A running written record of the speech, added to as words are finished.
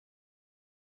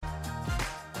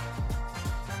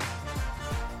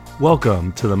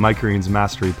Welcome to the Microgreens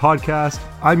Mastery Podcast.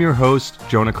 I'm your host,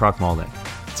 Jonah Kroc-Malden.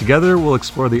 Together, we'll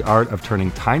explore the art of turning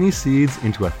tiny seeds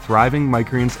into a thriving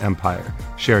microgreens empire,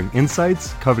 sharing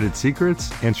insights, coveted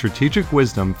secrets, and strategic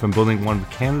wisdom from building one of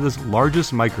Canada's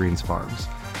largest microgreens farms.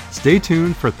 Stay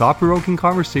tuned for thought-provoking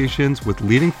conversations with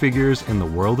leading figures in the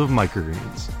world of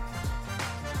microgreens.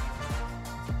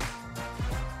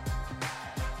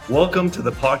 Welcome to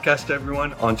the podcast,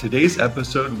 everyone. On today's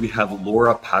episode, we have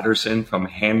Laura Patterson from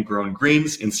Handgrown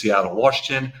Greens in Seattle,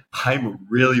 Washington. I'm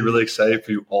really excited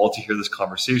for you all to hear this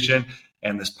conversation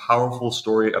and this powerful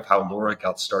story of how Laura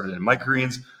got started in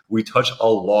microgreens. We touch a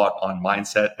lot on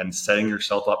mindset and setting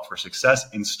yourself up for success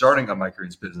in starting a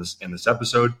microgreens business in this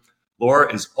episode.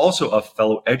 Laura is also a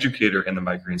fellow educator in the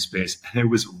microgreens space, and it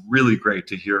was really great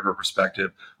to hear her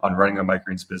perspective on running a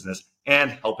microgreens business and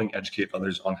helping educate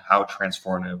others on how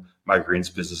transformative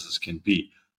microgreens businesses can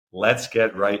be. Let's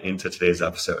get right into today's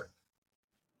episode.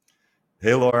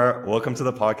 Hey, Laura, welcome to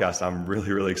the podcast. I'm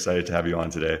really excited to have you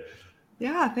on today.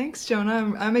 Yeah, thanks,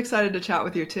 Jonah. I'm excited to chat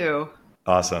with you too.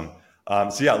 Awesome.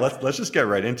 Let's just get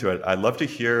right into it. I'd love to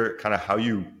hear kind of how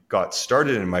you got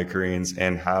started in microgreens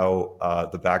and how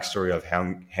the backstory of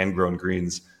Handgrown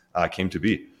Greens came to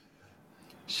be.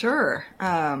 Sure.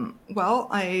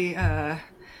 I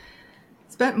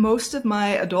spent most of my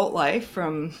adult life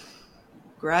from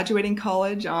graduating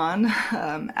college on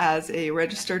as a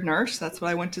registered nurse. That's what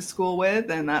I went to school with,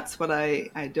 and that's what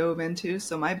I dove into.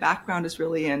 So my background is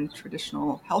really in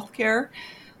traditional healthcare.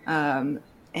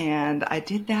 And I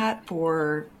did that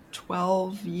for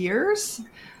 12 years.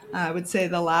 I would say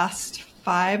the last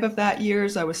 5 of that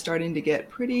years, I was starting to get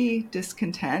pretty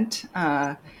discontent.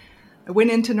 I went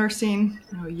into nursing,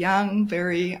 young,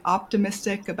 very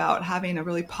optimistic about having a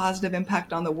really positive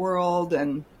impact on the world,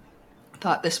 and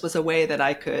thought this was a way that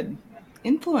I could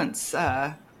influence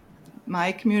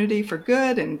my community for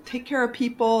good and take care of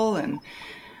people. And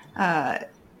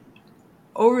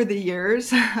over the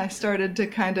years, I started to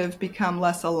kind of become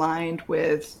less aligned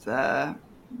with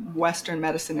Western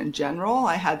medicine in general.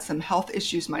 I had some health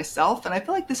issues myself, and I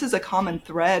feel like this is a common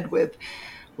thread with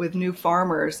new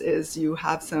farmers is you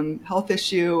have some health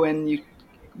issue, and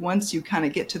once you kind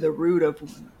of get to the root of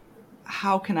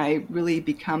how can I really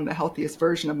become the healthiest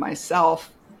version of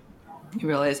myself, you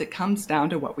realize it comes down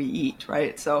to what we eat,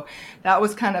 right? So that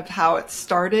was kind of how it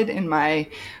started in my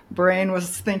brain,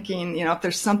 was thinking, if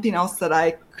there's something else that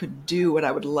I could do, what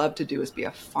I would love to do is be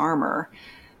a farmer.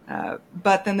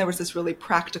 But then there was this really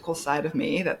practical side of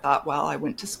me that thought, well, I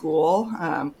went to school,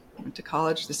 went to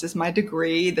college. This is my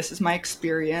degree. This is my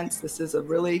experience. This is a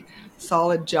really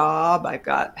solid job. I've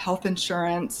got health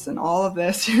insurance and all of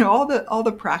this, all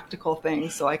the practical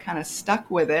things. So I kind of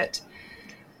stuck with it.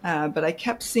 But I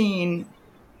kept feeling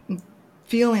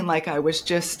like I was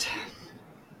just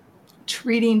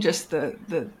treating just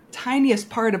the tiniest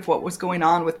part of what was going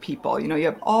on with people. You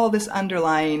have all this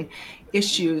underlying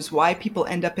issues, why people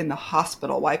end up in the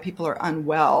hospital, why people are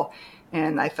unwell.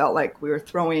 And I felt like we were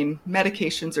throwing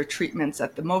medications or treatments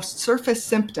at the most surface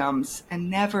symptoms and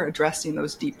never addressing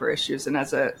those deeper issues. And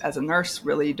as a nurse,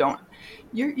 really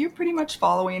you're pretty much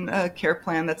following a care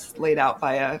plan that's laid out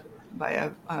by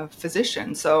a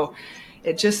physician. So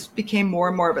it just became more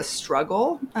and more of a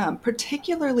struggle,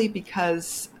 particularly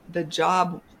because the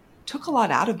job took a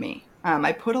lot out of me.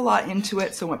 I put a lot into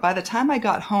it. So by the time I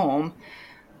got home,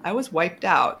 I was wiped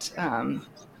out. I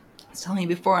was telling you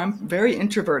before, I'm very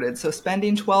introverted. So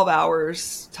spending 12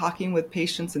 hours talking with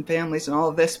patients and families and all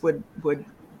of this would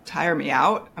tire me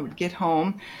out. I would get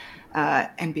home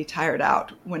and be tired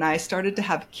out. When I started to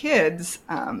have kids,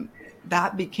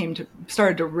 that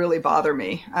started to really bother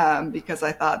me because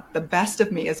I thought the best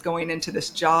of me is going into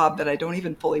this job that I don't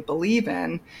even fully believe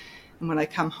in. And when I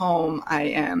come home, I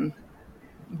am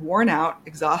worn out,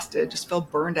 exhausted, just feel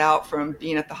burned out from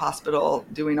being at the hospital,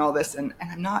 doing all this. And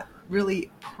I'm not really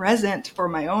present for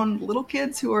my own little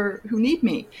kids who need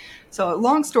me. So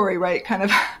long story, right? Kind of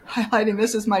highlighting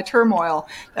this is my turmoil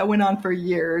that went on for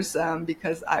years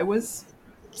because I was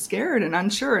scared and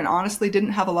unsure and honestly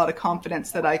didn't have a lot of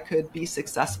confidence that I could be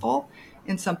successful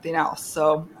in something else.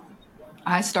 So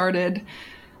I started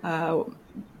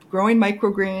growing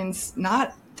microgreens,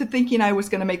 not to thinking I was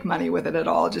going to make money with it at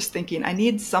all, just thinking I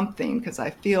need something because I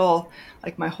feel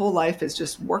like my whole life is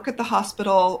just work at the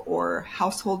hospital or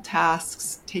household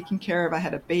tasks, taking care of, I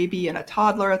had a baby and a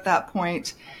toddler at that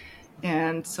point.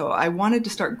 And so I wanted to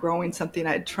start growing something.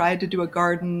 I had tried to do a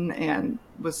garden and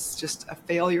was just a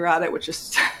failure at it, which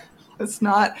just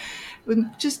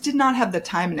just did not have the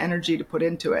time and energy to put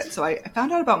into it. So I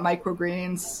found out about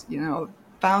microgreens,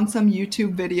 found some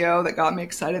YouTube video that got me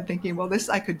excited, thinking, well, this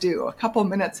I could do a couple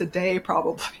minutes a day,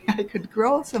 probably. I could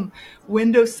grow some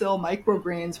windowsill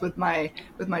microgreens with my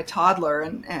toddler,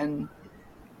 and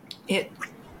it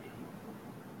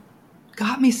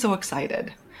got me so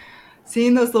excited.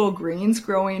 Seeing those little greens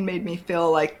growing made me feel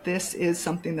like this is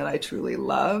something that I truly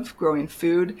love, growing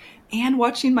food, and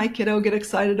watching my kiddo get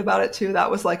excited about it too. That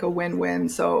was like a win-win.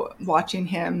 So watching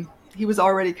him, he was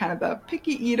already kind of a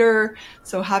picky eater.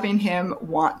 So having him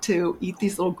want to eat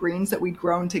these little greens that we'd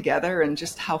grown together and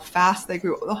just how fast they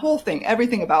grew, the whole thing,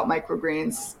 everything about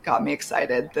microgreens got me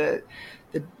excited. The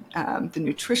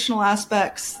nutritional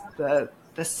aspects, the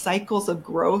cycles of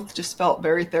growth just felt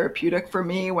very therapeutic for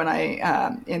me when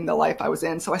in the life I was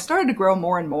in. So I started to grow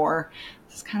more and more.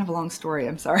 It's kind of a long story.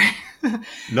 I'm sorry.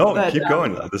 No, But keep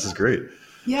going. This is great.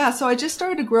 yeah, so I just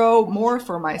started to grow more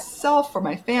for myself, for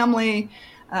my family.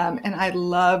 And I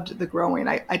loved the growing.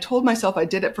 I told myself I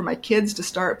did it for my kids to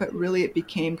start, but really it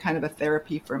became kind of a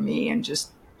therapy for me, and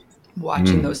just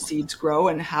watching those seeds grow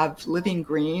and have living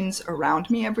greens around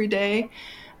me every day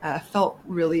felt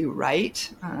really right.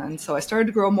 And so I started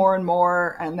to grow more and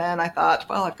more. And then I thought,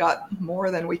 well, I've got more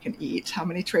than we can eat. How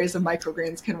many trays of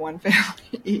microgreens can one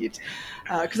family eat?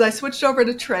 Because I switched over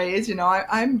to trays.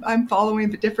 I'm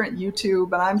following the different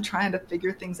YouTube, and I'm trying to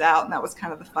figure things out. And that was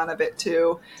kind of the fun of it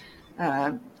too.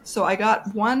 So I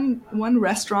got one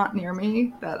restaurant near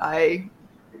me that I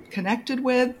connected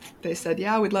with. They said,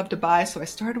 yeah, we'd love to buy. So I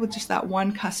started with just that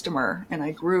one customer, and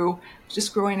I grew,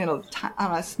 just growing on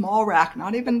a small rack,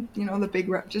 not even, the big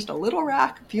rack, just a little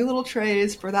rack, a few little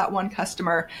trays for that one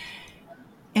customer.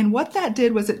 And what that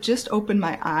did was it just opened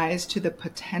my eyes to the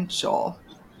potential.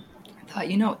 I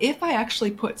thought, if I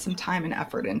actually put some time and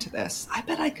effort into this, I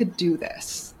bet I could do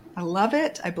this. I love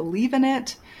it. I believe in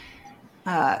it.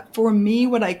 For me,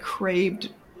 what I craved,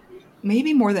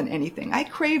 maybe more than anything, I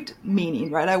craved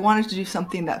meaning, right? I wanted to do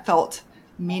something that felt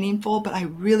meaningful, but I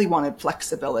really wanted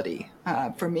flexibility.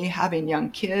 For me, having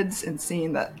young kids and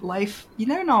seeing that life,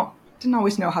 didn't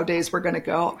always know how days were going to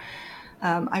go.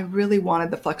 I really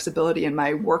wanted the flexibility, and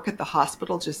my work at the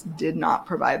hospital just did not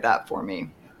provide that for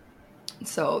me.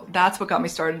 So that's what got me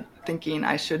started thinking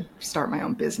I should start my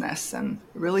own business, and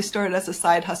it really started as a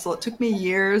side hustle. It took me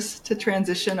years to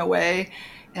transition away.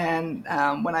 And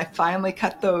when I finally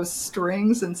cut those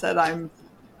strings and said I'm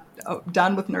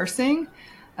done with nursing,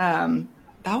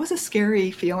 that was a scary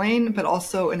feeling, but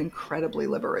also an incredibly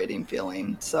liberating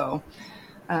feeling. So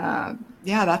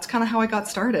that's kind of how I got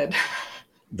started.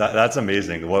 That's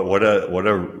amazing. What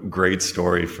a great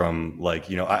story from what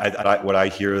I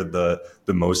hear the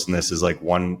most in this is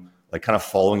one, kind of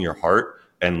following your heart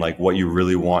and what you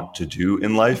really want to do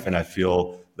in life. And I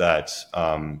feel that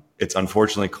it's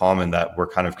unfortunately common that we're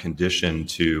kind of conditioned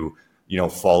to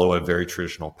follow a very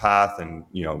traditional path and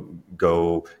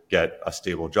go get a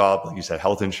stable job, like you said,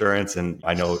 health insurance. And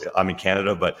I know I'm in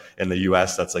Canada, but in the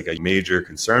US that's a major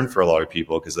concern for a lot of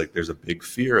people, because there's a big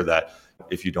fear that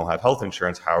if you don't have health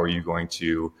insurance, how are you going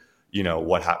to,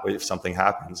 if something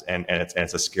happens? And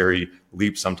it's a scary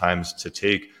leap sometimes to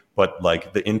take. But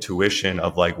the intuition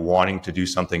of wanting to do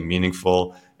something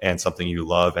meaningful and something you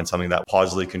love and something that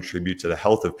positively contribute to the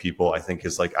health of people, I think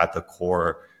is at the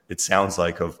core, it sounds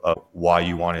of why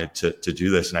you wanted to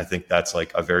do this. And I think that's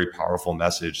a very powerful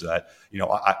message that,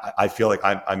 I feel like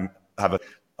I'm have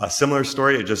a similar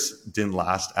story. It just didn't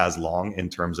last as long in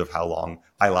terms of how long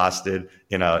I lasted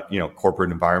in a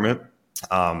corporate environment.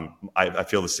 I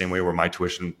feel the same way, where my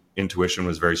intuition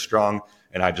was very strong,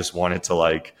 and I just wanted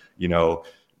to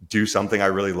do something I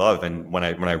really love. And when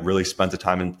I really spent the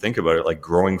time and think about it,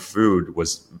 growing food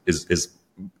is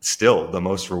still the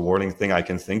most rewarding thing I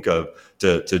can think of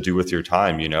to do with your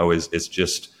time. Is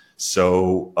just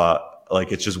so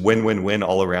it's just win-win-win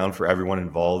all around for everyone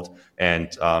involved. And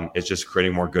it's just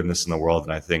creating more goodness in the world.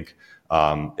 And I think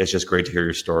it's just great to hear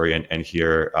your story and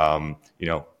hear,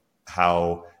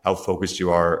 how focused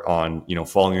you are on,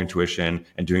 following your intuition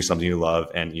and doing something you love,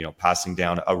 and, passing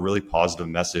down a really positive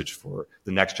message for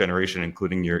the next generation,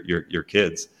 including your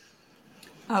kids.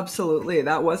 Absolutely.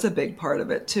 That was a big part of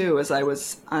it too, as I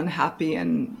was unhappy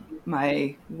in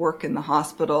my work in the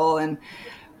hospital, and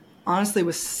honestly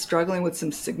was struggling with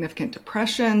some significant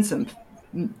depression, some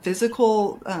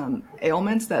physical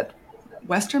ailments that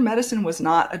Western medicine was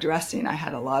not addressing. I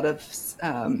had a lot of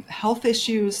health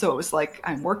issues. So it was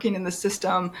I'm working in the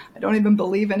system. I don't even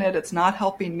believe in it. It's not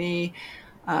helping me.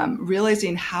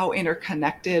 Realizing how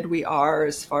interconnected we are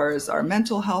as far as our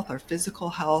mental health, our physical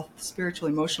health, spiritual,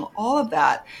 emotional, all of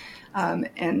that.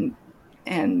 And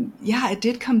it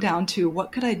did come down to,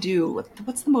 what could I do?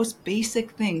 What's the most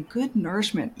basic thing? Good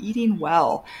nourishment, eating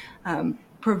well,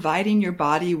 providing your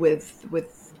body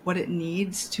with what it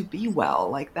needs to be well.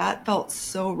 Like that felt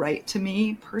so right to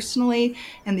me personally,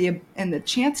 and the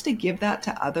chance to give that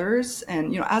to others.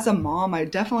 And as a mom, I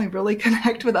definitely really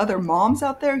connect with other moms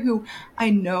out there who I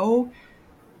know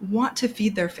want to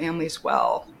feed their families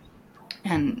well,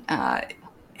 and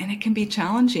it can be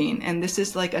challenging. And this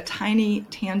is like a tiny,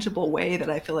 tangible way that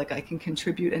I feel like I can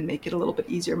contribute and make it a little bit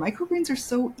easier. Microgreens are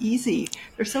so easy.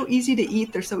 They're so easy to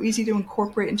eat. They're so easy to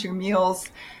incorporate into your meals.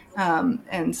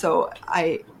 And so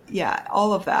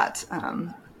all of that.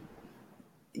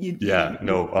 Yeah, You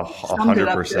no, a summed it hundred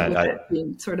up good percent. with it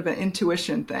being sort of an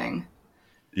intuition thing.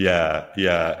 Yeah,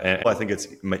 yeah. And I think it's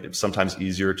sometimes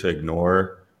easier to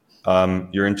ignore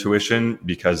your intuition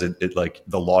because it like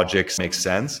the logic makes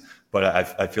sense. But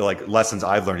I feel like lessons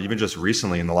I've learned, even just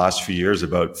recently in the last few years,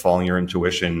 about following your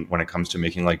intuition when it comes to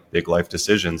making like big life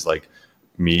decisions, like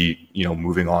me,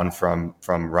 moving on from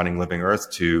running Living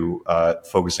Earth to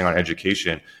focusing on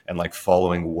education and like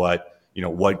following what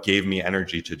gave me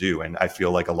energy to do. And I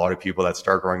feel like a lot of people that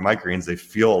start growing microgreens, they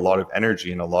feel a lot of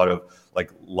energy and a lot of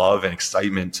like love and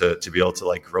excitement to be able to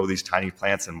like grow these tiny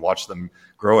plants and watch them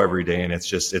grow every day. And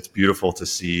it's beautiful to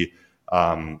see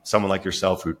someone like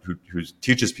yourself who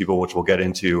teaches people, which we'll get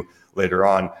into later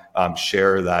on,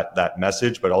 share that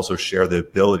message, but also share the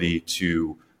ability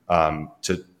to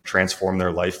transform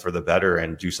their life for the better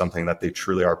and do something that they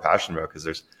truly are passionate about. Because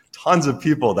there's tons of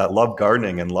people that love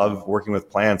gardening and love working with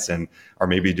plants and are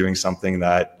maybe doing something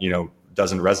that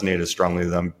doesn't resonate as strongly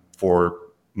with them for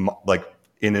like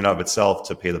in and of itself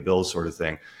to pay the bills sort of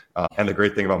thing. And the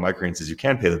great thing about microgreens is you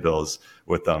can pay the bills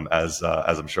with them, as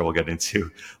I'm sure we'll get into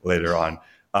later on.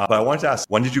 But I wanted to ask,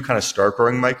 when did you kind of start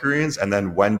growing microgreens? And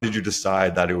then when did you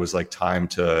decide that it was like time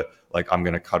to like, I'm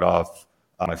going to cut off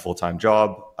my full-time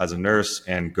job as a nurse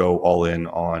and go all in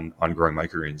on growing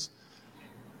microgreens?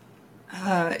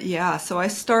 So I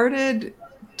started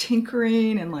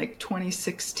tinkering in like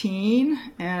 2016,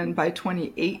 and by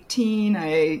 2018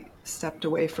 I stepped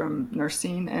away from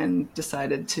nursing and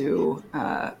decided to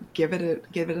give it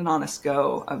an honest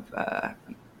go of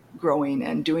growing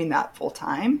and doing that full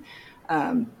time,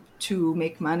 to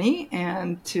make money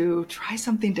and to try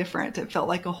something different. It felt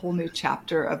like a whole new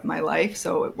chapter of my life.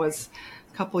 So it was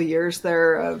a couple years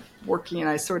there of working, and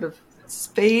I sort of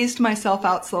phased myself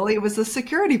out slowly. It was a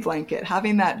security blanket.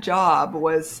 Having that job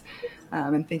was,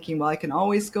 and thinking, well, I can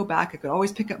always go back. I could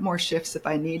always pick up more shifts if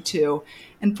I need to.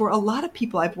 And for a lot of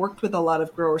people, I've worked with a lot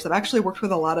of growers. I've actually worked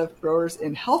with a lot of growers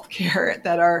in healthcare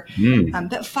that are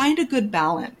that find a good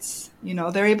balance.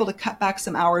 They're able to cut back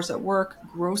some hours at work,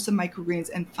 grow some microgreens,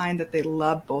 and find that they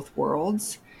love both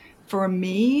worlds. For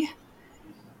me,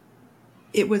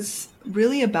 it was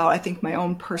really about, I think, my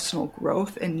own personal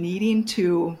growth and needing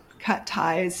to cut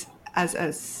ties as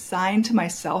a sign to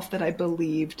myself that I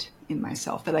believed in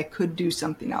myself, that I could do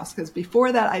something else. Because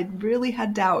before that, I really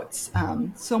had doubts,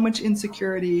 so much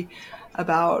insecurity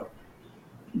about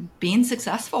being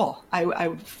successful.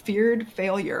 I feared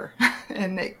failure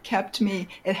and it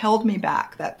held me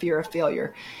back, that fear of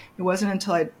failure. It wasn't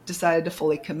until I decided to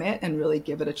fully commit and really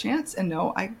give it a chance and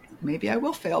know maybe I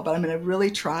will fail, but I'm going to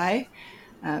really try.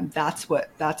 That's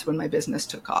when my business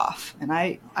took off. And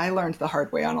I learned the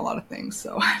hard way on a lot of things.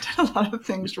 So I did a lot of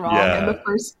things wrong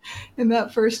in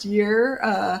that first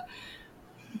year.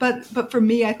 But for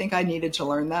me, I think I needed to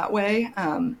learn that way.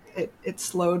 It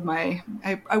slowed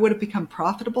I would have become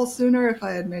profitable sooner if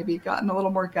I had maybe gotten a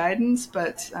little more guidance,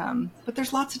 but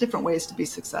there's lots of different ways to be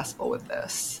successful with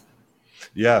this.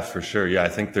 Yeah, for sure. Yeah, I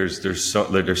think there's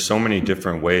so many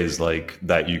different ways like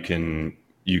that you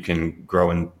can grow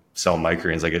and sell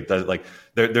microgreens. Like it does, like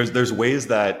there's ways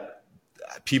that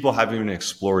people haven't even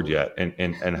explored yet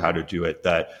and how to do it,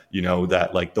 that that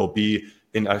like there'll be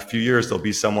in a few years there'll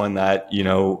be someone that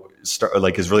is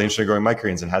really interested in growing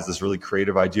microgreens and has this really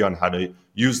creative idea on how to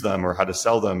use them or how to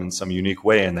sell them in some unique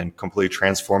way and then completely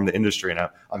transform the industry. And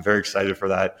I'm very excited for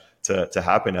that to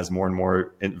happen as more and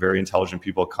more very intelligent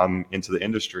people come into the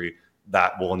industry.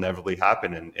 That will inevitably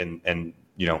happen, and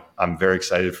I'm very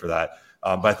excited for that.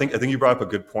 But I think you brought up a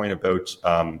good point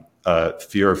about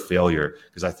fear of failure,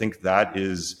 because I think that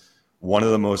is one of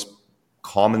the most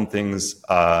common things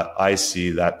I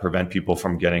see that prevent people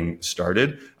from getting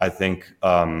started. I think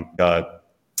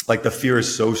like the fear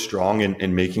is so strong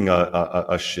in making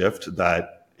a shift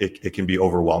that it can be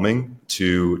overwhelming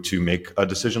to make a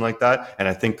decision like that. And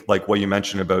I think like what you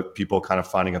mentioned about people kind of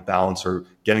finding a balance or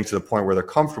getting to the point where they're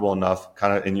comfortable enough,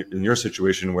 kind of in your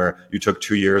situation where you took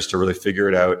 2 years to really figure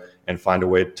it out and find a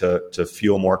way to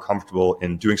feel more comfortable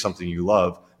in doing something you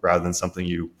love rather than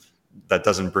something that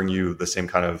doesn't bring you the same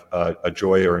kind of a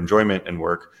joy or enjoyment in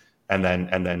work. And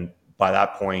then by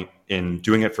that point, in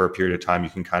doing it for a period of time,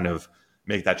 you can kind of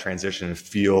make that transition and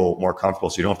feel more comfortable.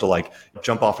 So you don't have to like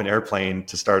jump off an airplane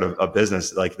to start a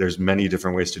business. Like there's many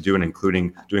different ways to do it,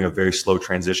 including doing a very slow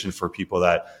transition for people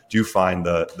that do find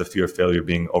the fear of failure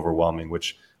being overwhelming,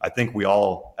 which I think we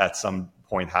all at some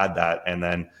point had that. And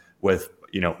then with,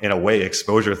 in a way,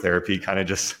 exposure therapy kind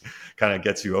of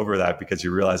gets you over that, because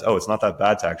you realize, oh, it's not that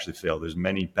bad to actually fail. There's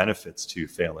many benefits to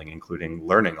failing, including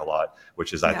learning a lot,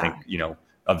 which is, I think,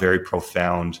 a very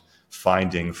profound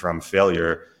finding from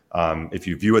failure. If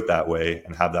you view it that way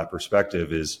and have that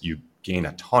perspective, is you gain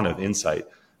a ton of insight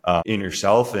in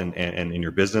yourself and in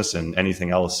your business and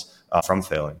anything else from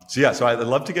failing. So I'd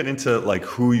love to get into like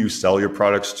who you sell your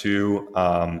products to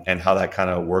and how that kind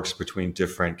of works between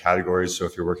different categories. So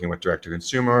if you're working with direct to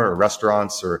consumer or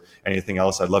restaurants or anything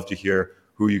else, I'd love to hear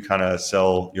who you kind of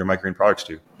sell your microgreen products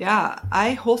to. Yeah,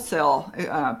 I wholesale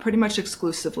pretty much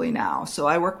exclusively now. So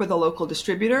I work with a local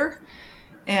distributor,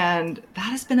 and that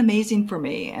has been amazing for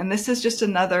me. And this is just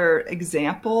another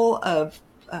example of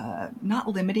not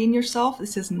limiting yourself.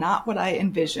 This is not what I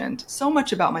envisioned. So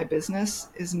much about my business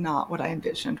is not what I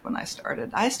envisioned when I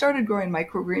started. I started growing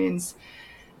microgreens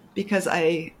because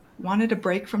I wanted a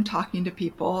break from talking to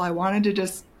people. I wanted to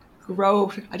just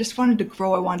grow. I just wanted to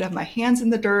grow. I wanted to have my hands in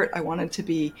the dirt. I wanted to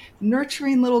be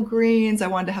nurturing little greens. I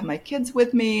wanted to have my kids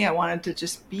with me. I wanted to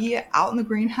just be out in the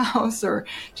greenhouse or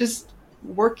just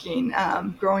working,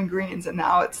 growing greens. And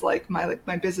now it's like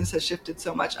my business has shifted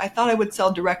so much. I thought I would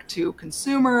sell direct to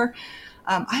consumer.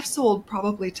 I've sold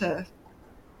probably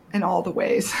in all the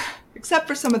ways, except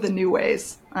for some of the new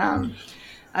ways.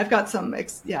 I've got some,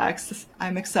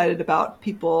 I'm excited about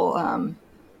people.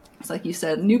 It's like you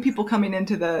said, new people coming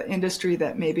into the industry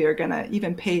that maybe are going to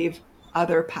even pave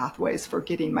other pathways for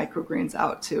getting microgreens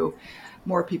out to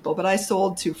more people. But I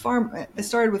sold to I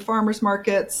started with farmers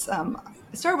markets.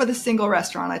 I started with a single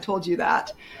restaurant. I told you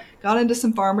that. Got into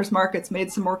some farmers markets,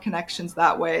 made some more connections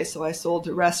that way. So I sold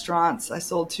to restaurants. I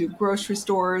sold to grocery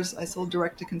stores. I sold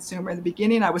direct to consumer. In the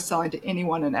beginning, I was selling to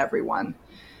anyone and everyone.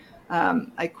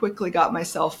 I quickly got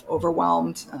myself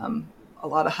overwhelmed. A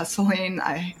lot of hustling.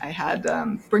 I had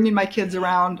bringing my kids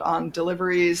around on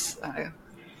deliveries.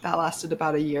 That lasted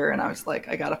about a year. And I was like,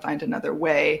 I got to find another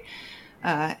way.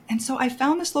 And so I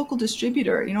found this local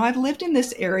distributor. I've lived in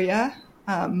this area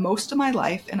most of my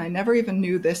life, and I never even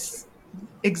knew this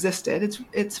existed.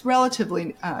 It's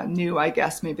relatively new, I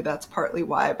guess. Maybe that's partly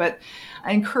why. But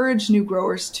I encourage new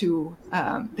growers to,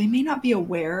 they may not be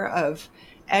aware of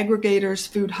aggregators,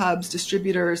 food hubs,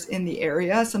 distributors in the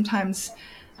area. Sometimes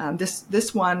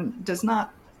this one does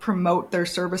not promote their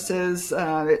services.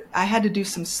 I had to do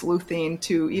some sleuthing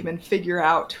to even figure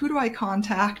out who do I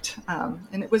contact.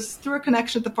 And it was through a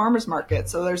connection at the farmers market.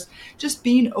 So there's just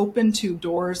being open to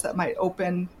doors that might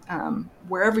open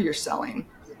wherever you're selling.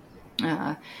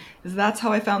 That's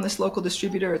how I found this local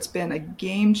distributor. It's been a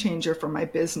game changer for my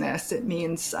business. It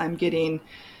means I'm getting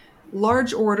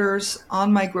large orders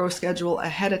on my grow schedule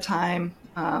ahead of time.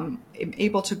 I'm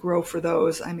able to grow for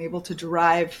those. I'm able to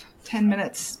drive 10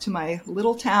 minutes to my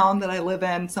little town that I live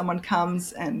in. Someone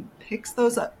comes and picks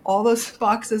all those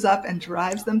boxes up and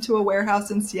drives them to a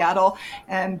warehouse in Seattle,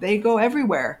 and they go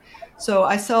everywhere. So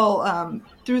I sell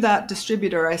through that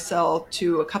distributor. I sell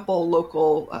to a couple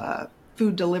local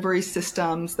food delivery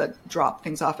systems that drop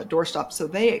things off at doorstops. So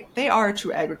they are a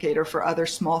true aggregator for other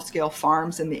small scale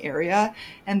farms in the area.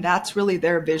 And that's really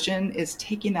their vision, is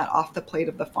taking that off the plate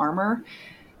of the farmer.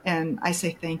 And I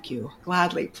say, thank you,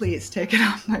 gladly, please take it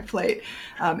off my plate.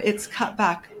 It's cut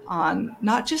back on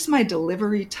not just my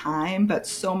delivery time, but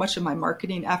so much of my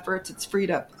marketing efforts. It's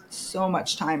freed up so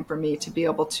much time for me to be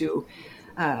able to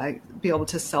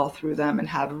sell through them and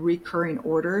have recurring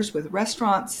orders with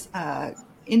restaurants,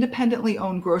 independently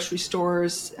owned grocery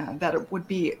stores that it would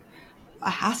be a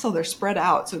hassle. They're spread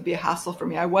out, so it'd be a hassle for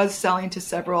me. I was selling to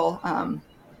several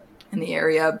in the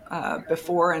area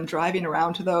before and driving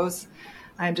around to those.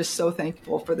 I'm just so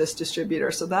thankful for this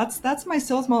distributor. So that's my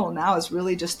sales model now, is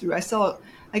really just through, I sell,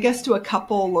 I guess, to a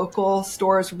couple local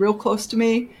stores real close to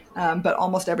me, but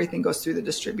almost everything goes through the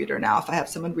distributor now. If I have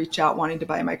someone reach out wanting to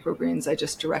buy microgreens, I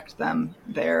just direct them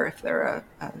there if they're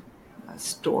a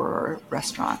store or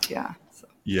restaurant. Yeah.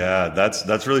 Yeah,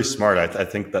 that's really smart. I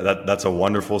think that's a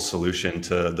wonderful solution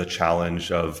to the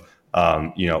challenge of,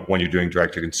 when you're doing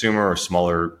direct to consumer or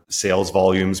smaller sales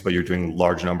volumes, but you're doing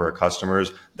large number of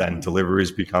customers, then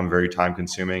deliveries become very time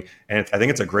consuming. And I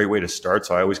think it's a great way to start.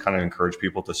 So I always kind of encourage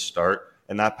people to start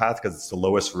in that path because it's the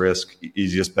lowest risk,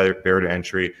 easiest barrier to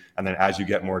entry. And then as you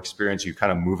get more experience, you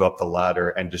kind of move up the ladder,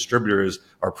 and distributors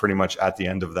are pretty much at the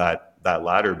end of that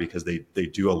ladder because they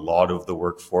do a lot of the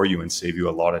work for you and save you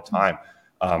a lot of time.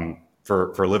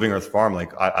 for Living Earth Farm,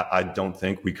 like I don't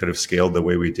think we could have scaled the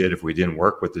way we did if we didn't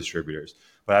work with distributors.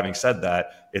 But having said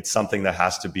that, it's something that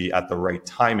has to be at the right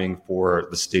timing for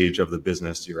the stage of the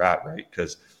business you're at, right?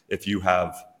 Because if you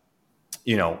have,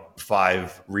 you know,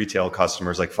 5 retail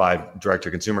customers, like 5 direct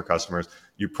to consumer customers,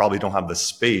 you probably don't have the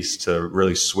space to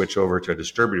really switch over to a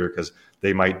distributor, because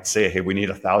they might say, hey, we need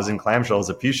 1,000 clamshells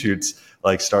of pea shoots,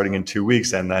 like starting in 2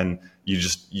 weeks. And then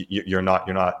you're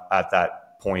not at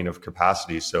that point of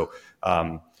capacity. So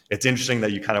it's interesting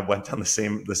that you kind of went down the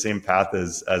same path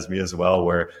as me as well,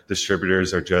 where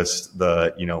distributors are just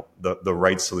the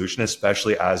right solution,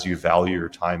 especially as you value your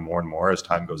time more and more as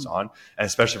time goes on, and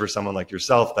especially for someone like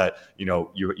yourself that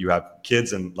you have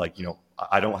kids, and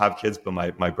I don't have kids, but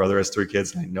my brother has 3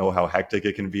 kids, and I know how hectic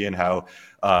it can be and how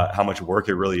much work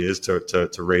it really is to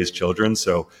raise children.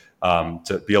 So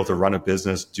to be able to run a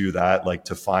business, do that, like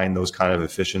to find those kind of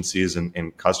efficiencies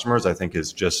in customers, I think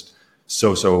is just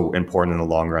so important in the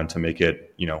long run to make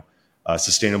it,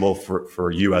 sustainable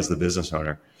for you as the business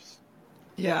owner.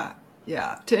 Yeah.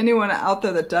 Yeah. To anyone out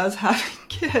there that does have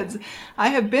kids, I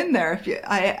have been there.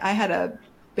 I had a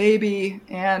baby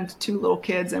and 2 little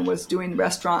kids and was doing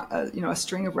restaurant, a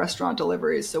string of restaurant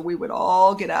deliveries. So we would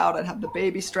all get out. I'd have the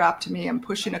baby strapped to me. I'm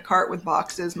pushing a cart with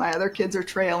boxes. My other kids are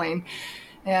trailing.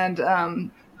 And,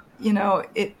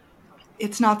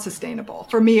 it's not sustainable.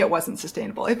 For me, it wasn't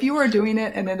sustainable. If you are doing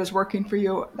it and it is working for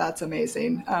you, that's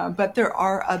amazing. But there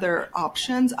are other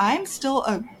options. I'm still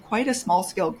quite a small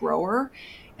scale grower,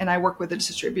 and I work with a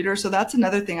distributor. So that's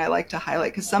another thing I like to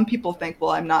highlight, because some people think, well,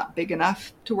 I'm not big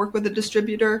enough to work with a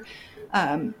distributor.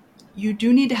 You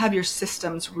do need to have your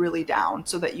systems really down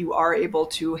so that you are able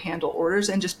to handle orders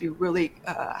and just be really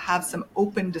have some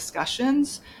open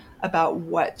discussions about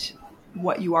what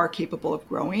you are capable of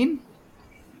growing.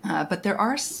 But there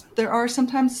are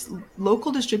sometimes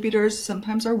local distributors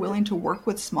sometimes are willing to work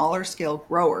with smaller scale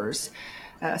growers.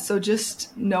 So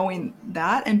just knowing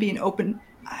that and being open,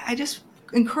 I just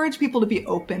encourage people to be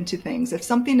open to things. If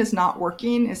something is not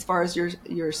working as far as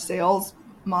your sales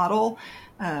model,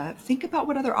 think about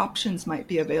what other options might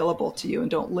be available to you, and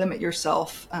don't limit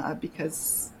yourself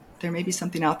because there may be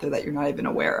something out there that you're not even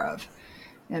aware of.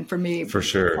 And for me, For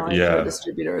sure. selling through a Yeah.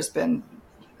 distributor has been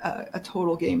a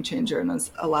total game changer, and has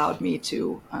allowed me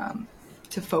to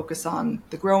focus on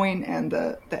the growing and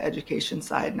the education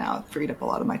side now. It freed up a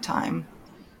lot of my time.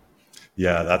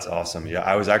 Yeah, that's awesome. Yeah,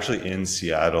 I was actually in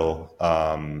Seattle,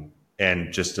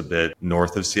 and just a bit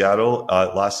north of Seattle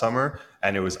last summer,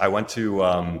 and I went to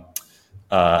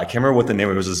I can't remember what the name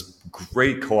of it was. This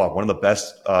great co-op, one of the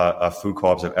best food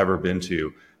co-ops I've ever been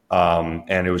to,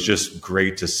 and it was just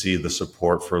great to see the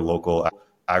support for local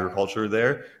agriculture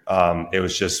there. It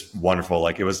was just wonderful.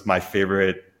 Like, it was my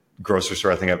favorite grocery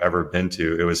store I think I've ever been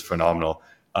to. It was phenomenal.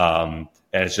 And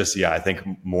it's just, yeah, I think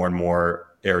more and more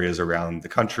areas around the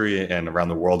country and around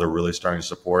the world are really starting to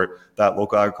support that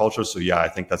local agriculture. So yeah, I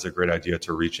think that's a great idea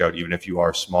to reach out, even if you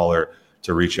are smaller,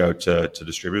 to reach out to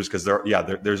distributors, because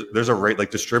there's a rate,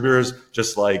 like distributors,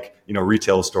 just like,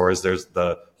 retail stores, there's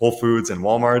the Whole Foods and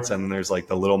Walmarts, and there's like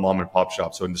the little mom and pop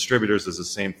shop. So in distributors, there's the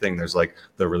same thing. There's like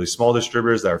the really small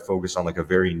distributors that are focused on like a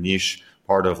very niche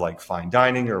part of like fine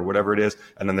dining or whatever it is.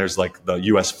 And then there's like the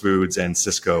US Foods and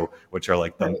Cisco, which are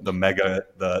like the mega,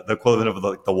 the equivalent of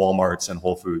the Walmarts and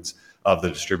Whole Foods of the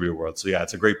distributor world. So yeah,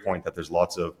 it's a great point that there's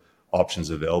lots of options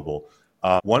available.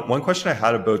 One question I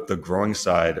had about the growing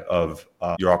side of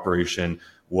your operation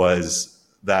was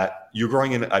that you're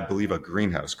growing in, I believe, a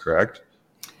greenhouse, correct?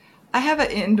 I have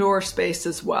an indoor space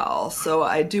as well. So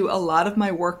I do a lot of my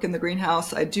work in the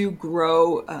greenhouse. I do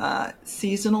grow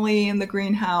seasonally in the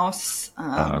greenhouse.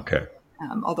 Okay.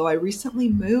 Although I recently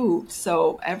moved,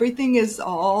 so everything is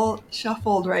all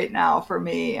shuffled right now for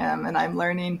me, and I'm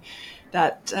learning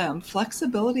that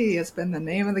flexibility has been the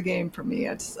name of the game for me.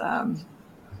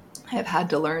 I've had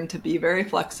to learn to be very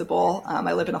flexible.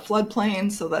 I live in a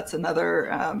floodplain, so that's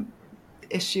another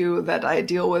issue that I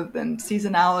deal with, and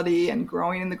seasonality and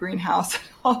growing in the greenhouse,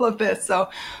 all of this. So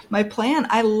my plan,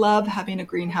 I love having a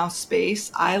greenhouse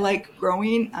space. I like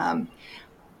growing.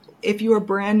 If you are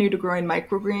brand new to growing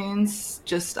microgreens,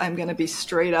 I'm going to be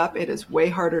straight up. It is way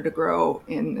harder to grow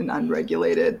in an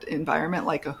unregulated environment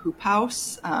like a hoop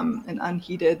house, an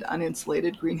unheated,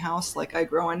 uninsulated greenhouse like I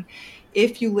grow in.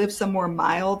 If you live somewhere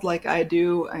mild like I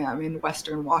do in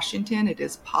Western Washington, it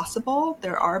is possible.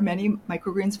 There are many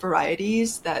microgreens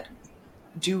varieties that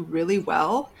do really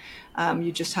well.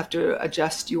 You just have to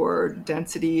adjust your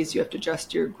densities. You have to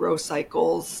adjust your grow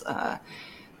cycles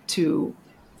to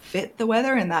fit the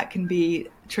weather, and that can be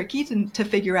tricky to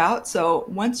figure out. So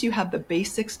once you have the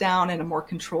basics down in a more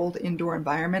controlled indoor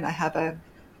environment, I have a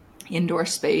indoor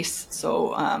space.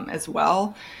 So as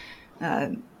well,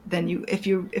 then if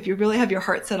you really have your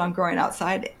heart set on growing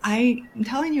outside, I'm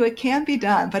telling you, it can be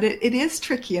done, but it is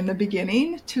tricky in the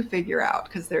beginning to figure out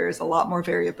because there's a lot more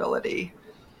variability.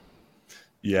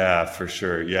 Yeah, for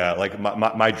sure. Yeah, like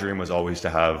my dream was always to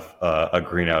have a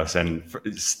greenhouse, and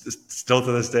still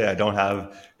to this day, I don't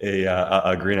have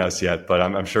a greenhouse yet, but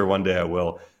I'm sure one day I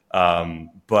will.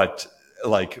 But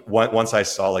like once I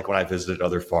saw, like when I visited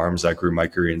other farms that grew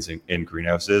microgreens in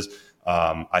greenhouses,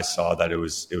 I saw that it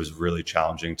was really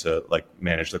challenging to like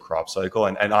manage the crop cycle,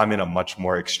 and I'm in a much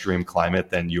more extreme climate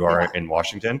than you are Yeah. in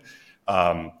Washington.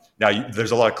 Now, there's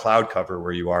a lot of cloud cover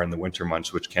where you are in the winter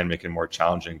months, which can make it more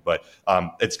challenging. But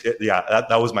yeah,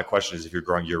 that was my question: is if you're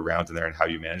growing year round in there and how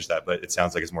you manage that. But it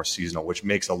sounds like it's more seasonal, which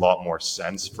makes a lot more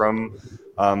sense from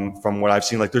what I've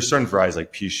seen. Like there's certain varieties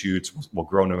like pea shoots will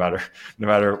grow no matter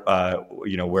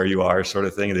where you are, sort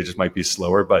of thing. They just might be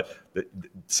slower, but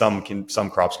some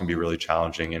crops can be really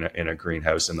challenging in a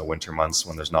greenhouse in the winter months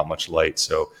when there's not much light.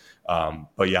 So,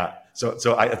 but yeah,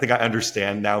 so I think I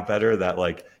understand now better that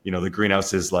like, the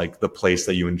greenhouse is like the place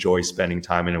that you enjoy spending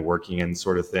time in and working in,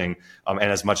 sort of thing. And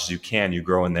as much as you can, you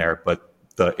grow in there. But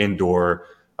the indoor,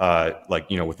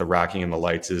 with the racking and the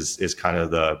lights is kind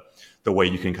of the way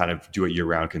you can kind of do it year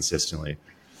round consistently.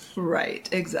 Right,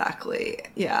 exactly.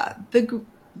 Yeah,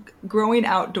 growing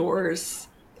outdoors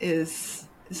is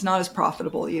not as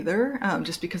profitable either,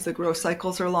 just because the growth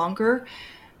cycles are longer.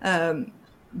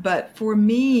 But for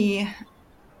me,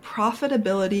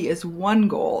 profitability is one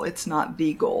goal. It's not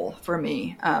the goal for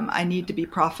me. I need to be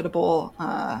profitable.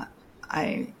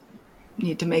 I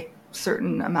need to make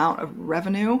certain amount of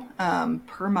revenue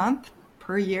per month,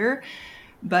 per year.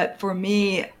 But for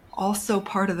me, also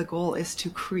part of the goal is to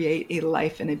create a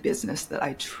life and a business that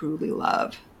I truly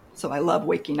love. So I love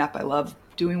waking up. I love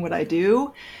doing what I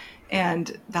do.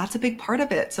 And that's a big part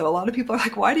of it. So a lot of people are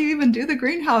like, why do you even do the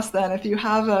greenhouse then if you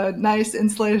have a nice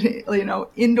insulated,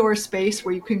 indoor space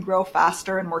where you can grow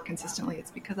faster and more consistently?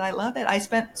 It's because I love it. I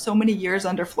spent so many years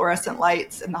under fluorescent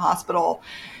lights in the hospital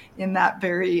in that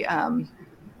very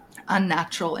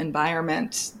unnatural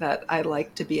environment that I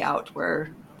like to be out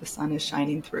where the sun is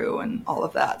shining through and all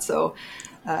of that. So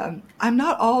I'm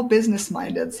not all business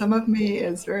minded. Some of me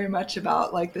is very much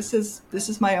about like this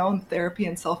is my own therapy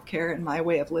and self care and my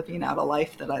way of living out a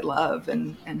life that I love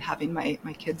and having my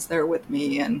kids there with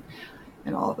me and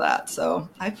all of that. So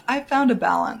I've found a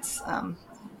balance.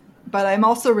 But I'm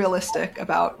also realistic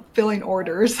about filling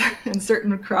orders in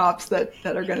certain crops that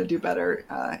are going to do better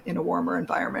in a warmer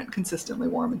environment, consistently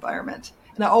warm environment.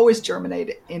 And I always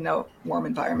germinate in a warm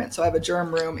environment. So I have a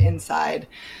germ room inside.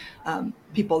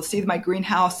 People see my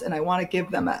greenhouse, and I want to give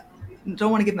them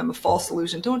don't want to give them a false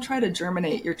illusion. Don't try to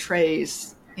germinate your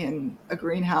trays in a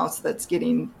greenhouse that's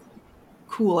getting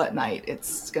cool at night.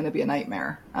 It's going to be a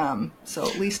nightmare. So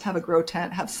at least have a grow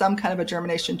tent, have some kind of a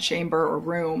germination chamber or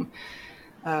room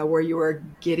where you are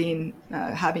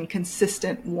having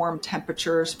consistent warm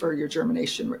temperatures for your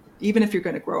germination, even if you're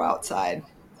going to grow outside.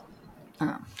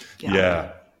 Yeah.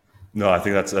 Yeah. No, I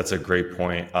think that's a great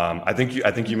point. I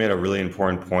think you made a really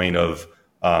important point of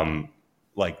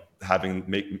like having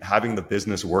the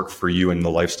business work for you and the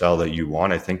lifestyle that you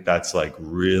want. I think that's like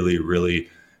really, really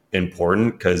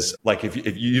important because like if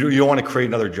you don't want to create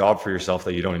another job for yourself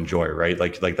that you don't enjoy, right?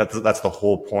 Like that's the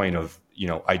whole point of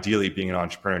ideally being an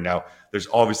entrepreneur. Now there's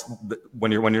always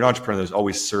when you're an entrepreneur, there's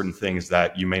always certain things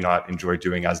that you may not enjoy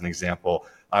doing. As an example,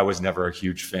 I was never a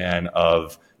huge fan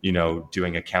of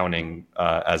doing accounting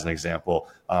as an example.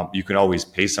 You can always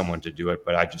pay someone to do it,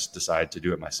 but I just decided to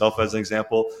do it myself as an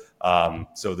example.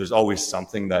 So there's always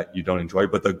something that you don't enjoy,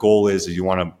 but the goal is you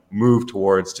want to move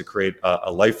towards to create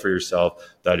a life for yourself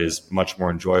that is much more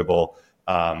enjoyable,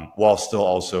 while still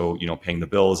also, paying the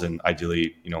bills and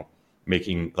ideally,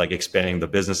 making like expanding the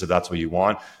business if that's what you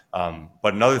want.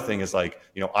 But another thing is like,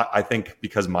 I think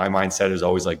because my mindset is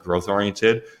always like growth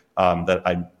oriented, that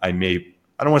I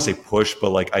don't want to say push, but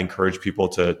like I encourage people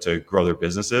to grow their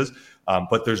businesses.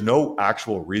 But there's no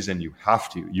actual reason you have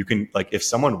to. You can like if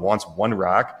someone wants one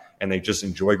rack and they just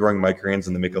enjoy growing microgreens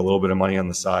and they make a little bit of money on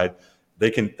the side,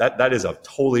 they can. That is a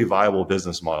totally viable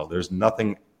business model. There's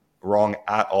nothing wrong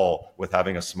at all with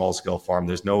having a small scale farm.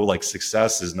 There's no like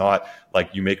success is not like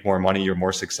you make more money, you're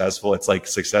more successful. It's like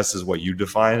success is what you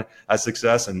define as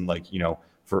success. And like,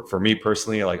 for me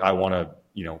personally, like I want to,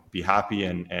 be happy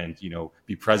and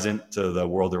be present to the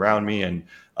world around me and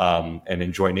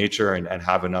enjoy nature and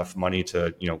have enough money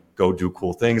to, go do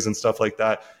cool things and stuff like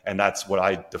that. And that's what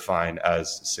I define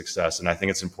as success. And I think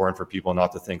it's important for people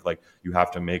not to think like you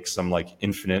have to make some like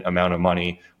infinite amount of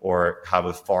money or have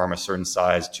a farm a certain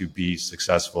size to be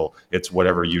successful. It's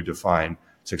whatever you define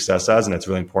success as. And it's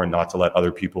really important not to let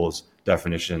other people's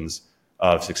definitions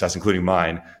of success, including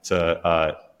mine,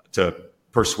 to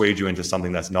persuade you into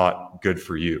something that's not good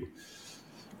for you.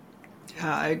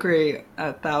 Yeah, I agree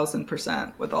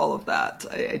 1,000% with all of that.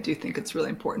 I do think it's really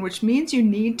important, which means you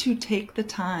need to take the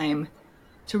time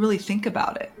to really think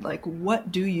about it. Like,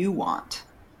 what do you want?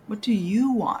 What do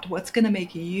you want? What's going to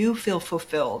make you feel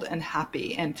fulfilled and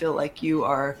happy and feel like you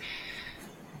are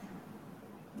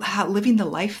living the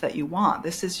life that you want?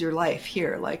 This is your life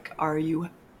here. Like,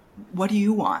 what do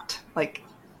you want? Like,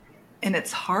 and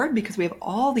it's hard because we have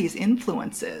all these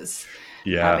influences.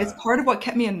 It's part of what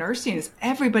kept me in nursing is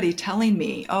everybody telling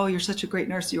me, oh, you're such a great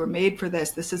nurse. You were made for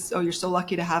this. Oh, you're so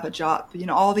lucky to have a job.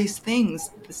 All these things,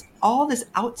 all this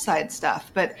outside stuff.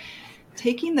 But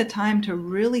taking the time to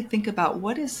really think about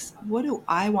what do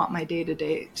I want my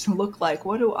day-to-day to look like?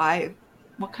 What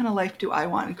kind of life do I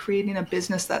want? And creating a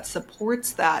business that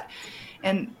supports that.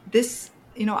 And this,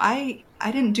 I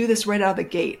didn't do this right out of the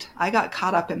gate. I got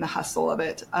caught up in the hustle of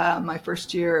it. My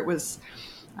first year,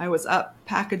 I was up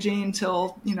packaging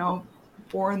till,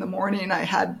 4 a.m. I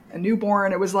had a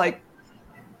newborn. It was like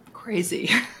crazy.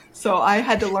 So I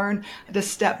had to learn to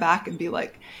step back and be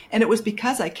like, and it was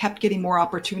because I kept getting more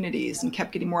opportunities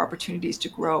to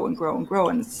grow and grow and grow.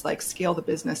 And it's like, scale the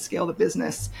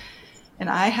business. And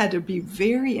I had to be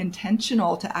very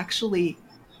intentional to actually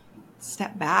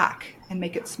step back and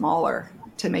make it smaller,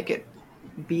 to make it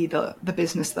be the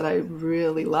business that I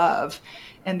really love.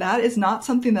 And that is not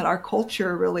something that our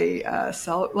culture really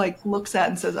looks at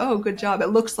and says, oh, good job. It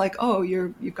looks like, oh,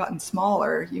 you've gotten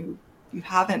smaller. You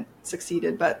haven't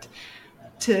succeeded. But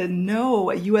to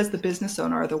know you as the business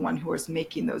owner are the one who is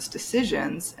making those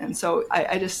decisions. And so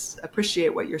I just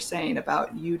appreciate what you're saying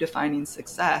about you defining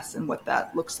success and what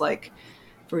that looks like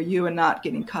for you, and not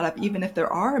getting caught up, even if there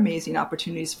are amazing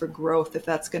opportunities for growth, if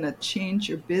that's going to change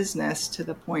your business to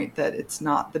the point that it's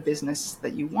not the business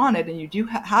that you wanted, and you do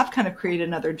have kind of created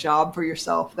another job for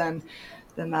yourself, then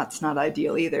that's not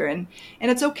ideal either. And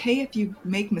it's okay if you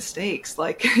make mistakes.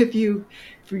 Like if you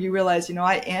realize,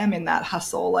 I am in that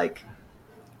hustle, like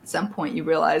at some point you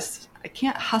realize I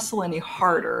can't hustle any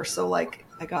harder. So like,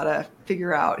 I got to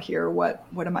figure out here, what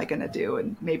am I going to do?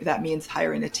 And maybe that means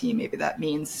hiring a team. Maybe that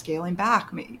means scaling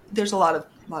back. There's a lot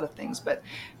of things, but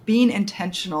being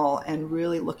intentional and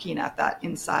really looking at that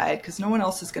inside, because no one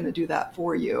else is going to do that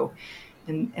for you,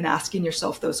 and asking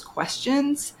yourself those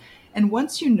questions. And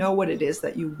once you know what it is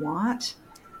that you want,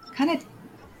 kind of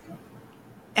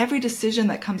every decision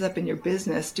that comes up in your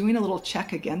business, doing a little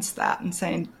check against that and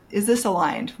saying, is this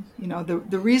aligned?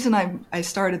 The reason I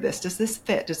started this, does this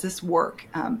fit? Does this work?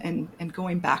 And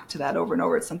going back to that over and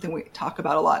over. It's something we talk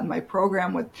about a lot in my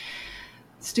program with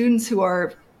students who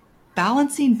are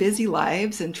balancing busy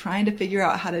lives and trying to figure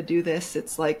out how to do this.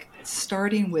 It's like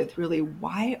starting with really,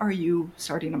 why are you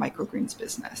starting a microgreens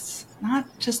business? Not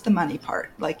just the money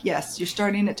part. Like, yes, you're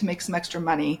starting it to make some extra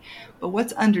money, but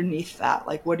what's underneath that?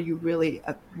 Like, what are you really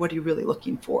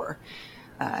looking for?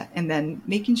 And then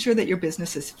making sure that your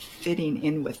business is fitting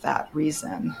in with that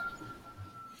reason.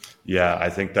 Yeah, I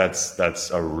think that's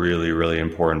a really, really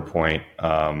important point.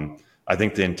 I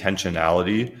think the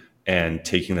intentionality and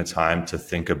taking the time to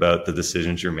think about the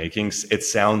decisions you're making, it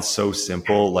sounds so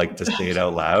simple, like to say it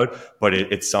out loud, but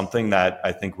it's something that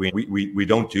I think we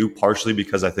don't do, partially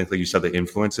because I think, like you said, the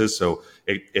influences. So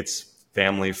it's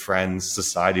family, friends,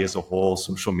 society as a whole,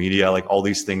 social media, like all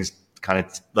these things kind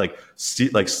of like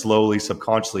slowly,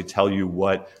 subconsciously tell you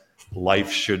what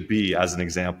life should be, as an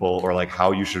example, or like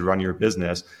how you should run your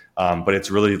business. But it's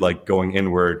really like going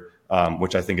inward,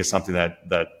 which I think is something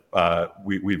that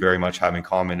we very much have in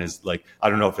common. Is like,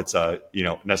 I don't know if it's a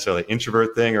necessarily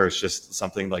introvert thing, or it's just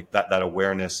something like that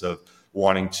awareness of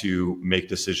wanting to make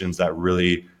decisions that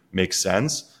really make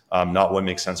sense. Not what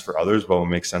makes sense for others, but what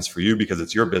makes sense for you, because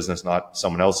it's your business, not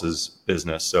someone else's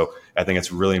business. So I think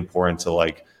it's really important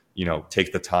to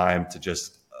take the time to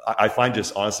just, I find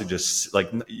just honestly, just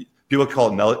like, people call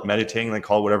it meditating, they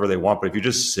call it whatever they want. But if you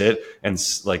just sit and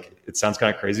it sounds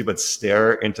kind of crazy, but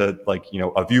stare into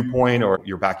a viewpoint or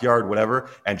your backyard, whatever,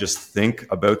 and just think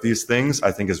about these things,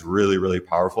 I think is really, really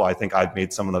powerful. I think I've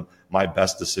made some of my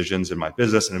best decisions in my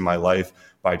business and in my life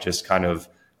by just kind of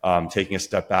taking a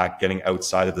step back, getting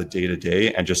outside of the day to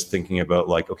day, and just thinking about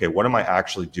okay, what am I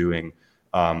actually doing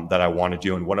that I want to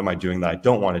do, and what am I doing that I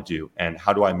don't want to do, and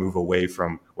how do I move away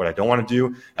from what I don't want to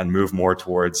do and move more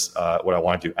towards what I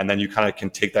want to do. And then you kind of can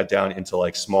take that down into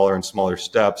smaller and smaller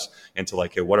steps, into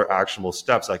hey, what are actionable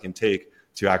steps I can take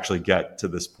to actually get to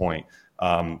this point.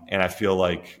 And I feel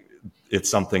like it's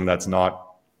something that's not,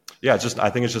 I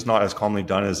think it's just not as commonly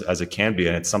done as it can be.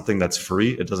 And it's something that's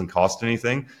free. It doesn't cost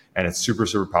anything, and it's super,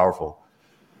 super powerful.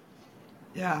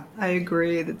 Yeah, I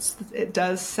agree. It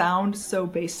does sound so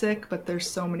basic, but there's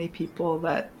so many people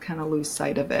that kind of lose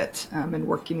sight of it. And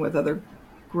working with other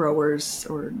growers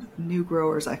or new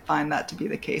growers, I find that to be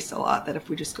the case a lot. That if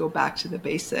we just go back to the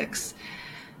basics,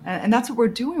 and that's what we're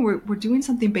doing. We're doing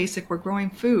something basic. We're growing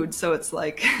food, so it's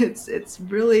like it's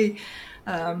really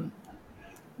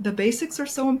the basics are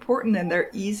so important, and they're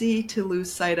easy to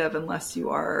lose sight of unless you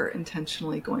are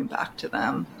intentionally going back to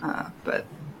them. But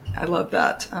I love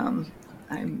that.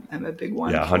 I'm a big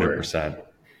one Yeah, 100%.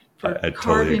 for I totally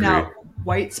carving agree. out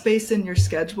white space in your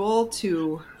schedule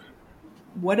to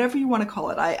whatever you want to call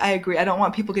it. I agree. I don't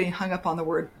want people getting hung up on the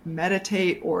word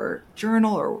meditate or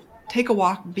journal or take a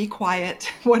walk, be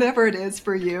quiet, whatever it is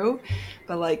for you.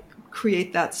 But like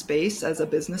create that space as a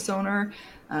business owner,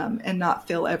 and not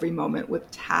fill every moment with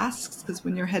tasks. Because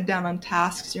when you're head down on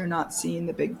tasks, you're not seeing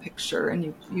the big picture,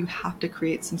 and you have to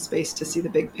create some space to see the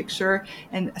big picture.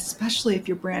 And especially if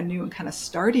you're brand new and kind of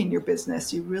starting your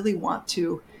business, you really want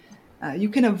to you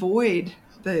can avoid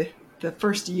the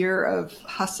first year of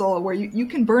hustle where you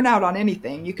can burn out on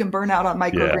anything. You can burn out on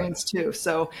Yeah. microgreens too.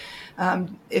 So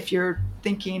if you're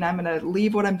thinking, I'm going to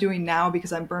leave what I'm doing now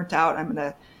because I'm burnt out, I'm going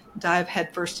to dive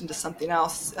headfirst into something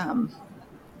else,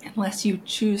 unless you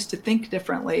choose to think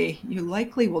differently, you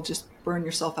likely will just burn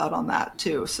yourself out on that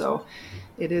too. So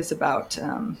it is about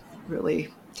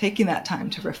really taking that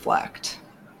time to reflect.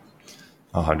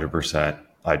 100%.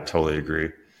 I totally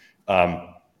agree.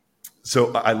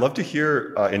 So I'd love to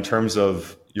hear in terms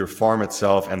of your farm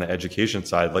itself and the education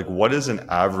side, like what does an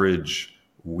average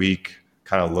week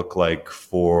kind of look like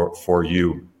for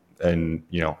you and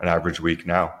an average week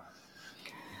now?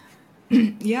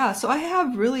 Yeah, so I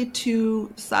have really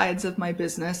two sides of my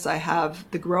business. I have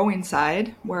the growing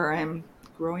side where I'm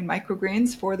growing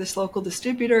microgreens for this local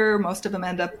distributor. Most of them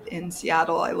end up in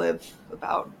Seattle. I live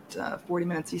about 40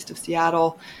 minutes east of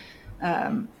Seattle.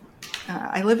 Um,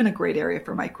 I live in a great area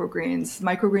for microgreens.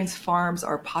 Microgreens farms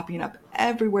are popping up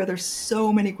everywhere. There's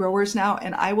so many growers now.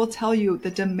 And I will tell you,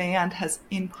 the demand has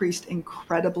increased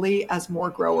incredibly as more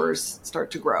growers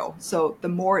start to grow. So the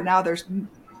more now there's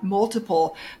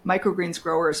multiple microgreens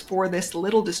growers for this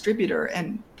little distributor,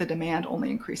 and the demand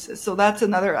only increases. So that's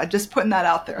another, I'm just putting that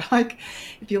out there. Like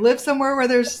if you live somewhere where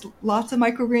there's lots of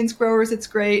microgreens growers, it's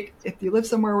great. If you live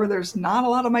somewhere where there's not a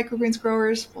lot of microgreens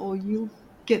growers, well, you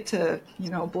get to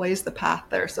blaze the path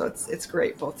there. So it's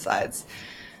great both sides.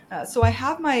 So I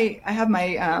have my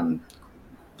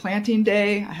planting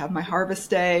day, I have my harvest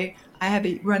day.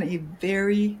 Run a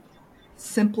very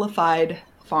simplified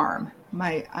farm.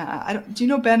 Do you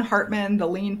know Ben Hartman, the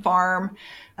Lean Farm?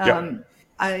 Yep.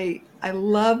 I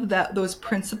love that those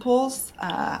principles.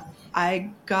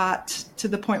 I got to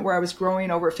the point where I was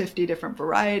growing over 50 different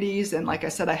varieties, and like I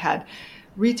said, I had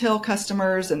retail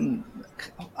customers, and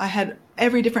I had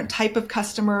every different type of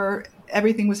customer.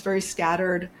 Everything was very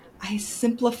scattered. I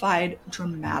simplified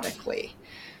dramatically.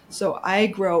 So I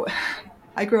grow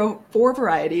four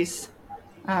varieties.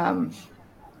 Um,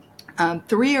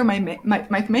 Three are my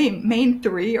main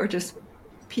three are just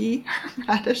pea,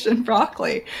 radish, and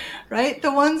broccoli, right?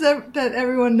 The ones that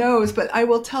everyone knows. But I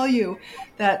will tell you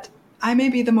that I may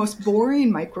be the most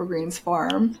boring microgreens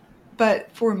farm,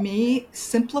 but for me,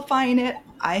 simplifying it,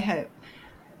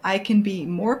 I can be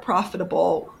more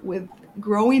profitable with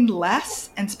growing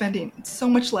less and spending so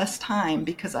much less time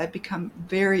because I've become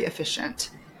very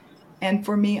efficient. And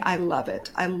for me, I love it.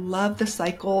 I love the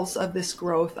cycles of this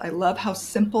growth. I love how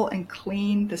simple and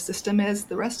clean the system is.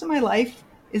 The rest of my life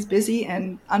is busy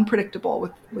and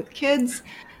unpredictable with kids.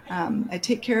 I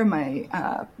take care of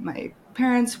my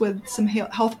parents with some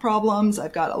health problems.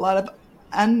 I've got a lot of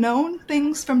unknown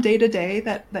things from day to day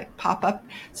that pop up.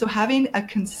 So having a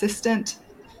consistent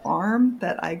farm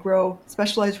that I grow,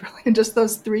 specialize really in just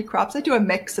those three crops. I do a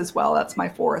mix as well. That's my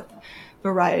fourth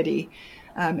variety.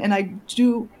 And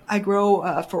I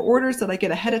grow for orders that I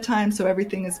get ahead of time. So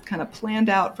everything is kind of planned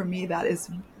out for me. That is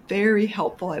very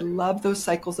helpful. I love those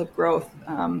cycles of growth.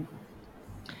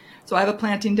 So I have a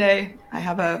planting day, I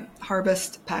have a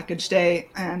harvest package day,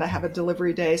 and I have a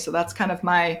delivery day. So that's kind of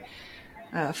my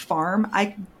farm.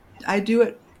 I do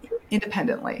it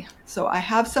independently. So I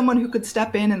have someone who could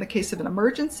step in the case of an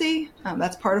emergency.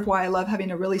 That's part of why I love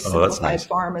having a really Oh, that's simplified nice.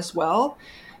 farm as well.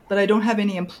 But I don't have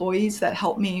any employees that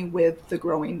help me with the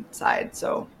growing side.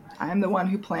 So I'm the one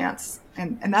who plants.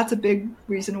 And that's a big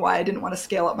reason why I didn't want to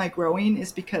scale up my growing,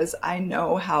 is because I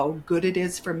know how good it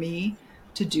is for me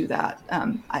to do that.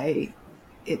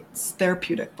 It's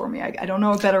therapeutic for me. I don't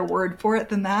know a better word for it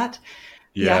than that.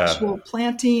 The Yeah. actual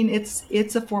planting,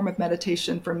 it's a form of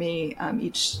meditation for me.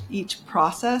 Each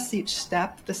process, each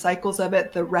step, the cycles of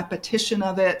it, the repetition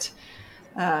of it,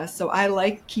 So I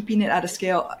like keeping it at a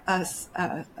scale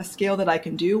that I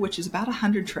can do, which is about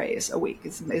 100 trays a week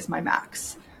is my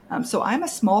max. So I'm a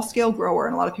small scale grower,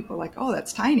 and a lot of people are like, "Oh,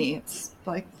 that's tiny." It's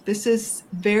like this is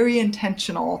very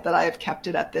intentional that I have kept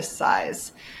it at this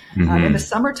size. In the Hmm.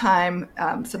 summertime,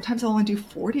 sometimes I'll only do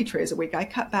 40 trays a week. I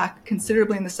cut back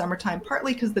considerably in the summertime,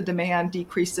 partly because the demand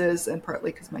decreases, and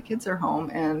partly because my kids are home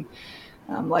and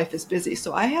life is busy.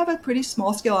 So I have a pretty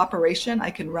small scale operation.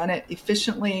 I can run it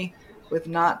efficiently with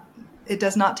not, it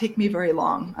does not take me very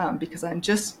long because I'm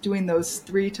just doing those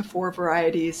 3 to 4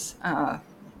 varieties.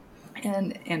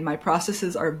 And my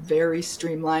processes are very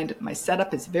streamlined. My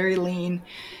setup is very lean.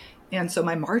 And so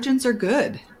my margins are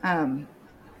good.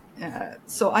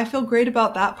 So I feel great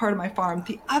about that part of my farm.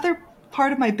 The other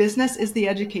part of my business is the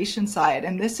education side.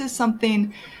 And this is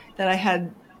something that I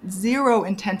had zero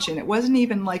intention. It wasn't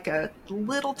even like a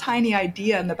little tiny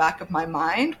idea in the back of my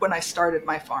mind when I started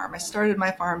my farm. I started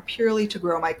my farm purely to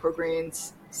grow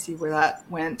microgreens, see where that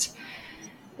went.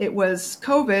 It was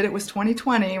COVID, it was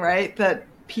 2020, right? That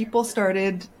people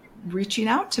started reaching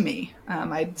out to me.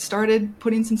 I started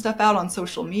putting some stuff out on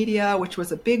social media, which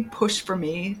was a big push for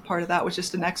me. Part of that was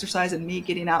just an exercise in me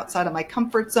getting outside of my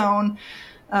comfort zone.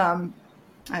 Um,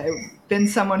 I've been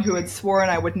someone who had sworn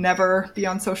I would never be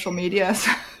on social media,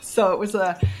 so it was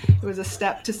a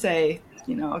step to say,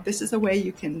 this is a way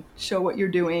you can show what you're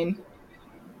doing.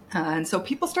 And so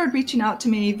people started reaching out to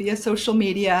me via social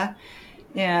media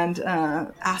and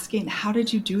asking, how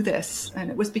did you do this? And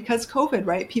it was because COVID,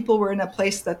 right? People were in a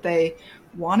place that they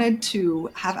wanted to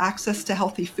have access to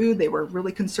healthy food. They were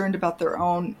really concerned about their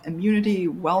own immunity,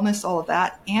 wellness, all of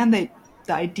that. And the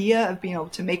idea of being able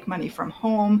to make money from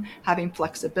home, having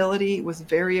flexibility was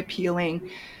very appealing.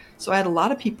 So I had a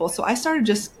lot of people. So I started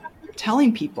just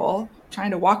telling people,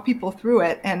 trying to walk people through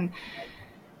it. And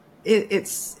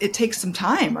it takes some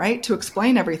time, right, to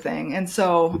explain everything. And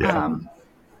so Yeah.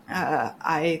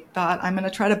 I thought I'm going to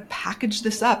try to package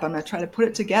this up. I'm going to try to put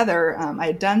it together. I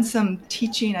had done some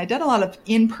teaching. I did a lot of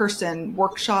in-person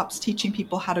workshops teaching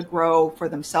people how to grow for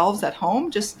themselves at home,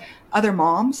 just other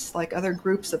moms, like other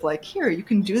groups of like, here, you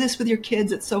can do this with your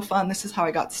kids. It's so fun. This is how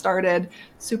I got started.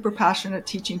 Super passionate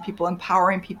teaching people,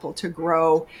 empowering people to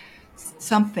grow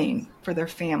something for their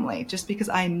family, just because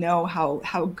I know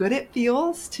how good it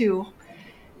feels to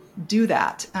do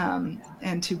that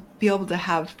and to be able to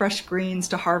have fresh greens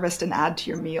to harvest and add to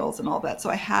your meals and all that. So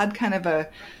I had kind of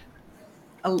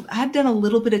I had done a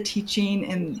little bit of teaching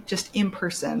in just in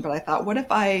person, but I thought, what if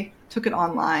I took it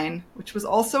online, which was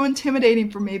also intimidating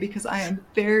for me because I am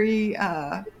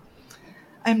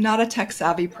I'm not a tech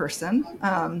savvy person.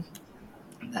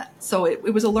 So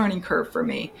it was a learning curve for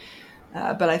me.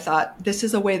 But I thought this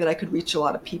is a way that I could reach a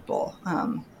lot of people,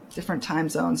 different time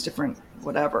zones, different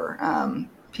whatever,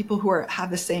 people who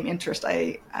have the same interest.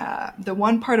 The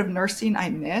one part of nursing I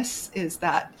miss is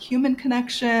that human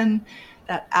connection,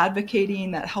 that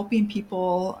advocating, that helping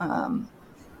people,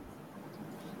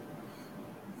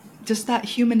 just that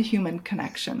human to human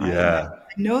connection, right? And I Yeah.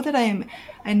 know that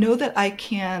I know that I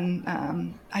can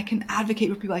advocate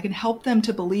for people. I can help them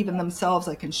to believe in themselves.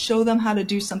 I can show them how to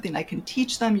do something. I can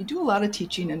teach them. You do a lot of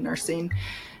teaching in nursing.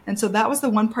 And so that was the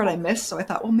one part I missed. So I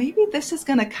thought, well, maybe this is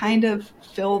going to kind of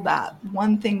fill that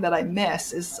one thing that I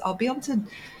miss is I'll be able to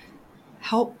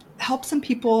help some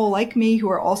people like me who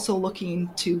are also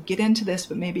looking to get into this,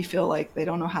 but maybe feel like they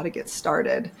don't know how to get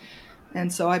started.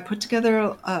 And so I put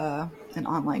together an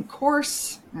online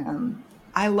course.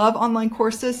 I love online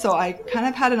courses, so I kind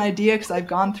of had an idea because I've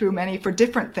gone through many for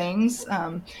different things.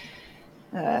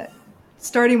 Uh,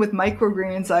 Starting with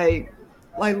microgreens, I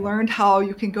learned how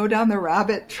you can go down the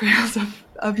rabbit trails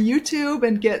of YouTube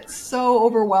and get so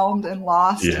overwhelmed and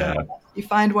lost. And Yeah. you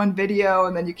find one video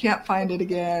and then you can't find it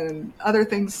again. And other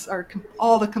things are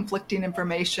all the conflicting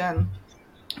information,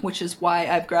 which is why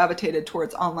I've gravitated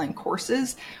towards online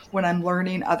courses when I'm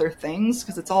learning other things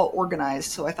because it's all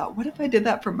organized. So I thought, what if I did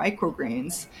that for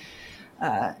microgreens?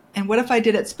 And what if I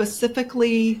did it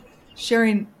specifically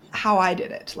sharing how I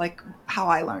did it, like how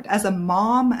I learned? As a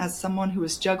mom, as someone who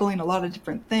was juggling a lot of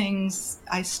different things,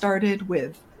 I started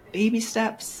with baby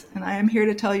steps. And I am here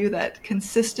to tell you that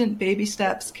consistent baby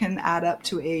steps can add up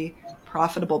to a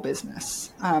profitable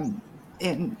business.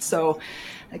 And so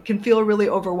it can feel really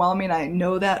overwhelming. I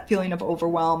know that feeling of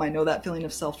overwhelm. I know that feeling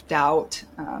of self-doubt.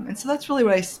 And so that's really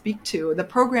what I speak to. The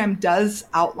program does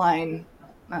outline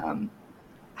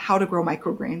how to grow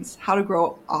microgreens, how to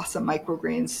grow awesome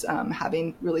microgreens,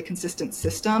 having really consistent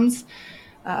systems.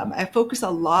 I focus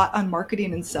a lot on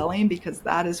marketing and selling because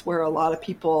that is where a lot of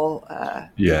people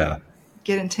Yeah.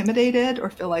 get intimidated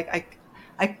or feel like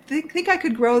think I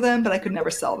could grow them, but I could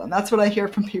never sell them. That's what I hear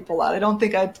from people a lot. I don't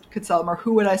think I could sell them, or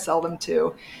who would I sell them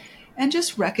to? And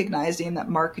just recognizing that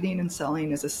marketing and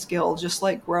selling is a skill, just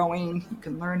like growing. You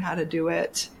can learn how to do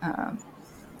it.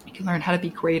 You can learn how to be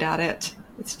great at it.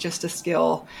 It's just a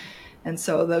skill. And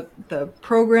so the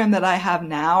program that I have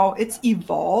now, it's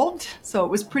evolved. So it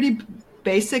was pretty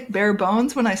basic, bare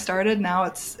bones when I started. Now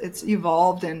it's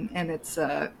evolved, and it's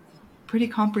pretty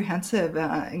comprehensive.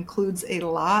 Includes a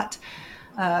lot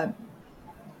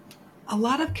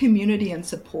of community and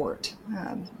support.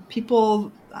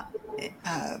 People,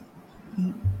 a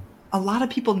lot of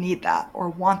people need that or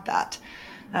want that.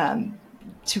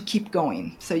 To keep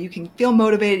going. So you can feel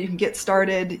motivated, you can get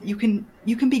started, you can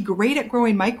be great at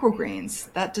growing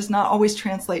microgreens. That does not always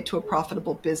translate to a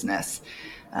profitable business.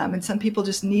 And some people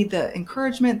just need the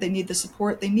encouragement, they need the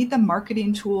support, they need the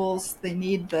marketing tools, they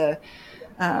need the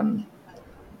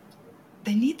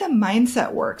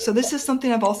mindset work. So this is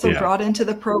something I've also brought into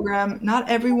the program. Not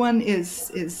everyone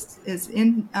is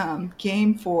in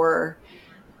game for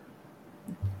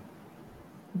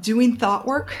doing thought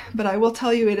work, but I will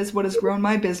tell you it is what has grown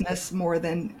my business more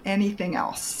than anything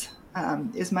else,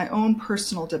 is my own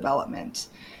personal development.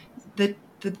 The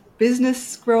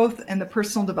business growth and the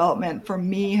personal development for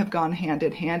me have gone hand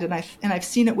in hand, and I've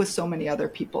seen it with so many other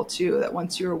people too, that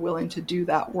once you're willing to do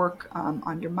that work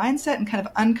on your mindset and kind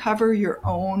of uncover your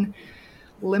own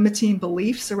limiting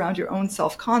beliefs around your own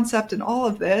self-concept and all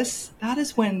of this, that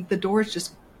is when the doors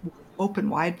just open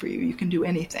wide for you. You can do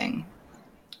anything.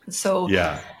 So,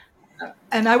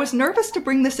 and I was nervous to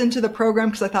bring this into the program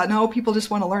because I thought, no, people just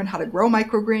want to learn how to grow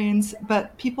microgreens,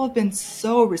 but people have been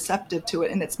so receptive to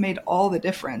it, and it's made all the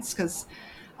difference, because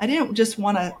I didn't just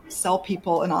want to sell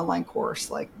people an online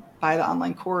course, like buy the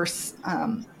online course.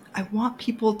 I want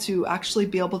people to actually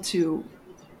be able to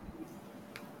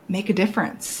make a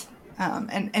difference.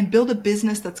 And build a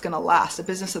business that's going to last, a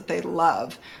business that they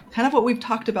love. Kind of what we've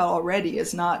talked about already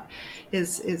is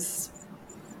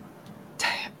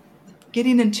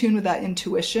getting in tune with that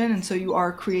intuition. And so you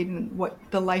are creating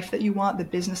the life that you want, the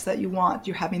business that you want,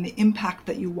 you're having the impact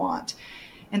that you want.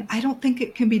 And I don't think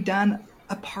it can be done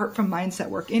apart from mindset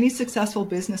work. Any successful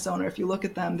business owner, if you look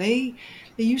at them, they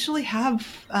usually have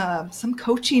some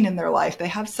coaching in their life. They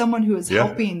have someone who is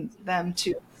helping them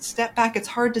to step back. It's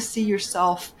hard to see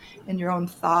yourself and your own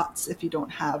thoughts if you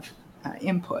don't have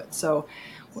input. So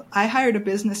I hired a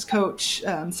business coach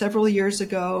several years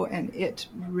ago, and it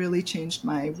really changed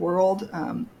my world.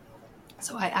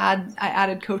 So I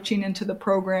added coaching into the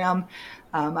program.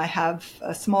 I have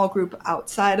a small group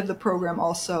outside of the program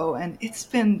also, and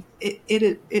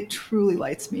it truly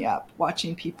lights me up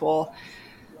watching people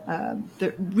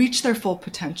reach their full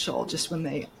potential just when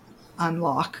they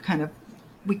unlock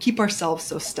we keep ourselves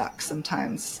so stuck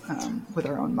sometimes with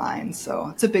our own minds. So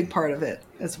it's a big part of it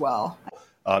as well.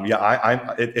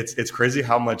 It's crazy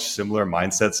how much similar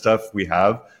mindset stuff we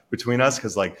have between us.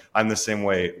 Cause like, I'm the same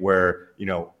way where,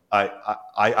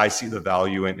 I see the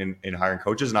value in hiring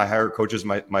coaches, and I hire coaches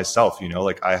myself,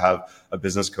 like I have a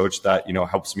business coach that,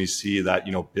 helps me see that,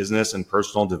 business and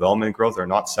personal development growth are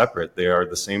not separate. They are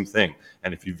the same thing.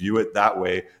 And if you view it that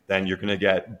way, then you're going to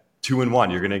get 2 in 1.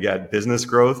 You're going to get business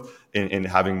growth in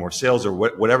having more sales, or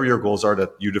whatever your goals are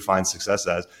that you define success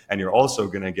as. And you're also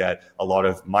going to get a lot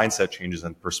of mindset changes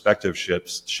and perspective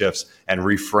shifts and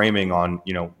reframing on,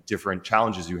 different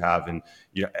challenges you have. And,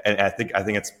 and I think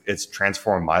it's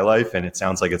transformed my life, and it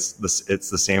sounds like it's the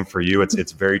same for you.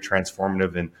 It's very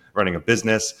transformative in running a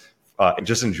business, and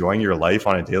just enjoying your life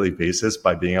on a daily basis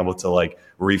by being able to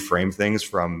reframe things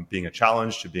from being a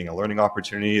challenge to being a learning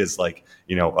opportunity is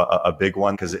a big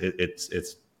one, because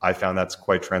it's I found that's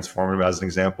quite transformative as an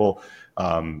example.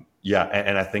 And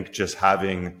I think just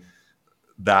having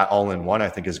that all in one, I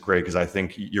think is great, because I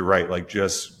think you're right.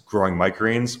 Just growing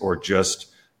microgreens or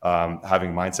just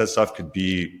having mindset stuff could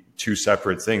be two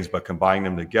separate things, but combining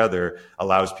them together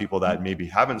allows people that maybe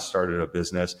haven't started a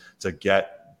business to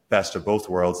get best of both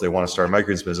worlds. They want to start a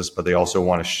microgreens business, but they also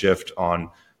want to shift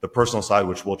on the personal side,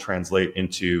 which will translate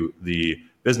into the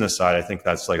business side. I think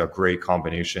that's a great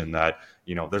combination that,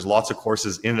 there's lots of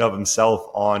courses in and of themselves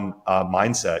on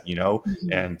mindset,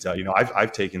 Mm-hmm. and,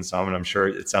 I've taken some, and I'm sure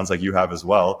it sounds like you have as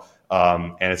well.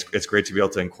 And it's great to be able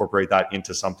to incorporate that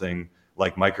into something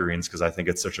like microgreens, because I think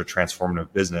it's such a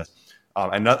transformative business.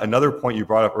 Another point you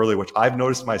brought up earlier, which I've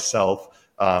noticed myself,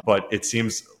 but it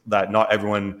seems that not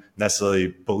everyone necessarily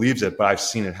believes it, but I've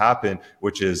seen it happen,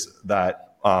 which is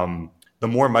that the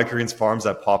more microgreens farms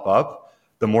that pop up,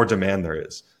 the more demand there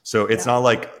is. So it's not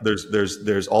like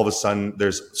there's all of a sudden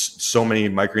there's so many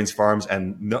microgreens farms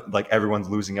and everyone's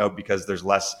losing out because there's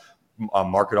less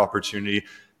market opportunity.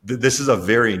 this is a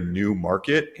very new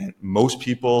market, and most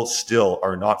people still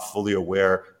are not fully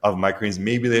aware of microgreens.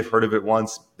 Maybe they've heard of it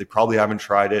once. They probably haven't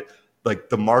tried it. Like,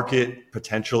 the market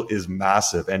potential is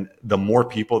massive, and the more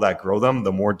people that grow them,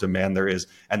 the more demand there is.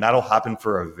 And that'll happen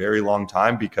for a very long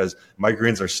time, because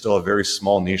microgreens are still a very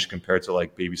small niche compared to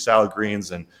like baby salad greens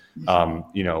and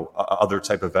other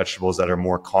type of vegetables that are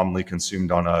more commonly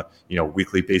consumed on a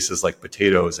weekly basis, like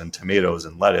potatoes and tomatoes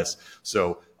and lettuce.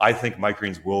 So I think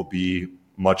microgreens will be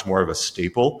much more of a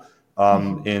staple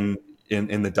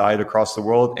in the diet across the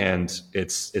world, and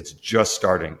it's just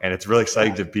starting, and it's really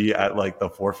exciting to be at like the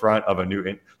forefront of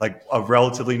a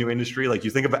relatively new industry. Like,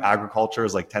 you think of agriculture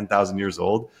as like 10,000 years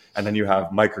old, and then you have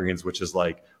microgreens, which is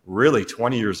like really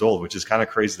 20 years old, which is kind of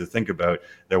crazy to think about.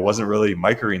 There wasn't really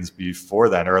microgreens before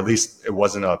then, or at least it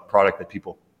wasn't a product that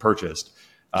people purchased.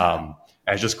 And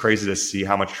it's just crazy to see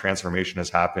how much transformation has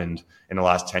happened in the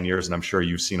last 10 years. And I'm sure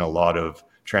you've seen a lot of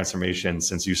transformation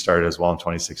since you started as well in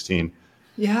 2016.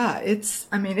 Yeah, it's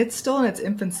still in its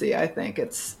infancy, I think.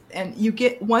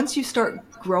 Once you start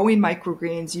growing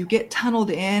microgreens, you get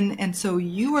tunneled in. And so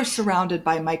you are surrounded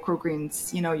by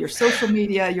microgreens, your social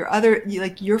media,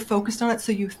 you're focused on it.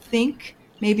 So you think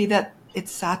maybe that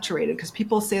it's saturated, because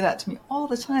people say that to me all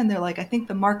the time. They're like, I think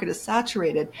the market is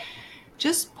saturated.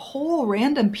 Just poll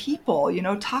random people,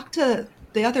 talk to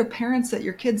the other parents at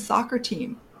your kid's soccer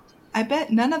team. I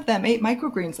bet none of them ate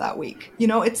microgreens that week.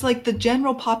 It's like the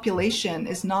general population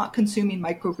is not consuming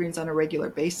microgreens on a regular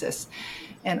basis.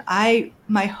 And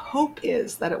my hope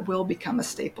is that it will become a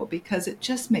staple, because it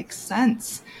just makes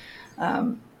sense.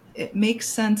 It makes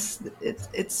sense.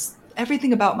 It's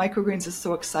everything about microgreens is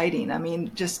so exciting. I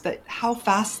mean, just that how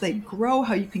fast they grow,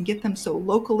 how you can get them so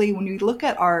locally. When you look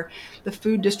at the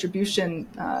food distribution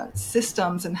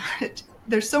systems, and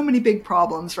there's so many big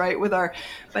problems, right?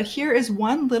 But here is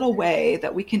one little way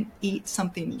that we can eat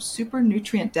something super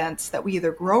nutrient dense that we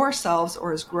either grow ourselves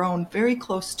or is grown very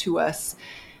close to us.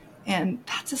 And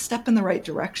that's a step in the right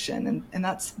direction. And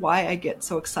that's why I get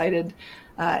so excited.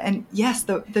 And yes,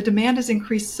 the demand has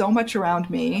increased so much around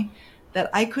me that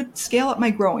I could scale up my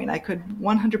growing. I could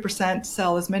 100%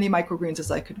 sell as many microgreens as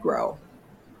I could grow.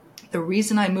 The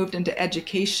reason I moved into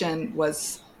education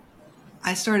was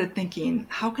I started thinking,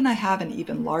 how can I have an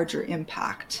even larger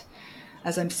impact?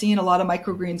 As I'm seeing a lot of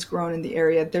microgreens grown in the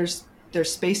area, there's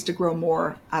space to grow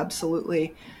more,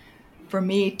 absolutely. For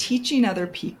me, teaching other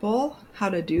people how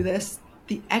to do this,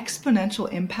 the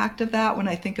exponential impact of that, when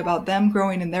I think about them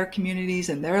growing in their communities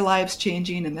and their lives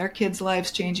changing and their kids'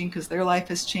 lives changing because their life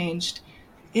has changed,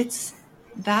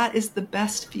 that is the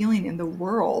best feeling in the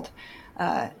world.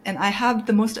 And I have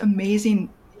the most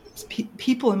amazing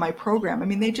people in my program. I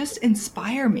mean, they just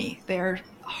inspire me. They're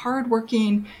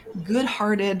hardworking,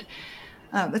 good-hearted.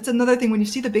 That's another thing. When you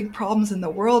see the big problems in the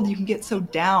world, you can get so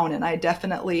down. And I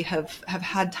definitely have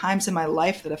had times in my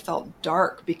life that have felt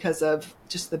dark because of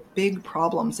just the big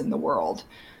problems in the world.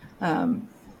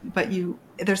 But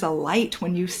there's a light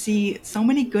when you see so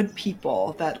many good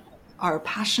people that are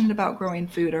passionate about growing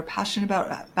food, are passionate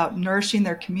about nourishing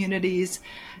their communities,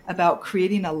 about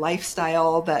creating a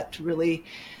lifestyle that really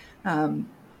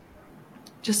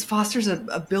just fosters an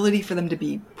ability for them to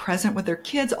be present with their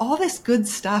kids, all this good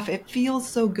stuff. It feels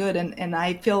so good. And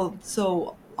I feel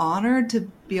so honored to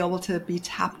be able to be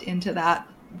tapped into that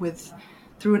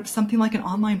through something like an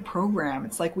online program.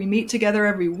 It's like we meet together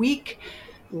every week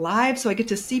live. So I get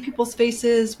to see people's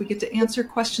faces. We get to answer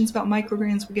questions about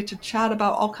microgreens. We get to chat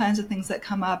about all kinds of things that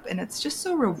come up. And it's just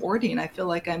so rewarding. I feel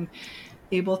like I'm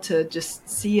able to just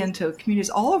see into communities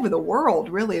all over the world.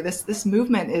 Really, this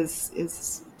movement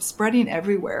is spreading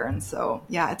everywhere, and so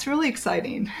yeah, it's really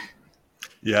exciting.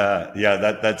 Yeah,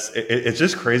 it's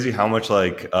just crazy how much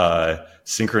like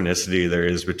synchronicity there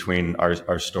is between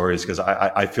our stories, because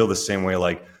I feel the same way.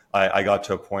 Like I got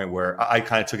to a point where I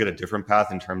kind of took it a different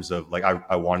path in terms of like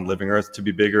I wanted Living Earth to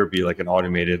be bigger, be like an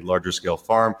automated, larger scale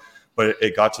farm, but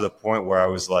it got to the point where I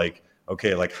was like,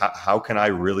 okay, like how can I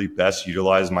really best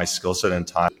utilize my skill set and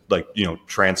time, like,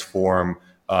 transform,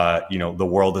 the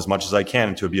world as much as I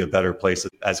can to be a better place.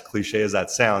 As cliche as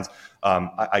that sounds,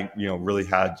 I really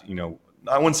had,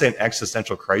 I wouldn't say an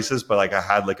existential crisis, but like I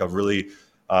had like a really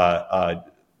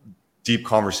deep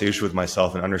conversation with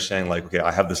myself and understanding like, okay,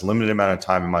 I have this limited amount of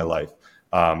time in my life.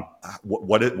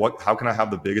 How can I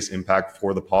have the biggest impact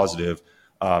for the positive?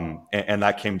 And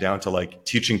that came down to like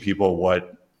teaching people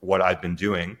what I've been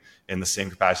doing in the same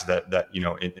capacity that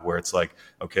where it's like,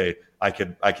 okay, I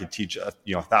could teach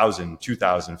 1,000,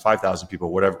 2,000, 5,000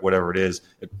 people, whatever it is.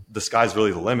 The sky's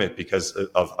really the limit because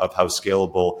of how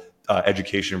scalable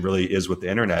education really is with the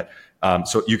internet.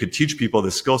 So you could teach people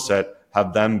the skill set,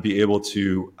 have them be able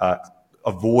to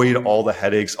avoid all the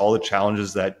headaches, all the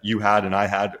challenges that you had and I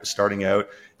had starting out,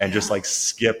 and just like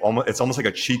skip almost, it's almost like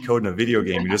a cheat code in a video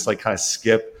game. You just like kind of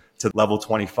skip to level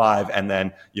 25, and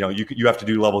then you have to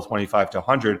do level 25 to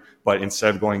 100, but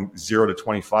instead of going 0 to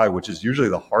 25, which is usually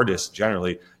the hardest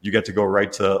generally, you get to go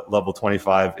right to level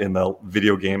 25 in the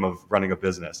video game of running a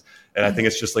business. And I think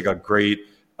it's just like a great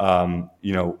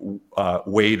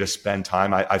way to spend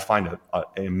time. I find an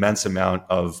immense amount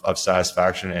of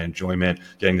satisfaction and enjoyment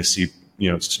getting to see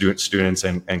students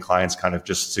and clients kind of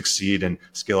just succeed and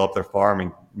scale up their farm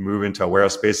and move into a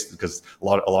warehouse space, because a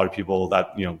lot of people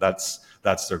that's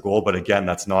their goal. But again,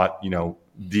 that's not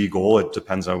the goal. It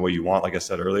depends on what you want, like I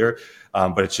said earlier.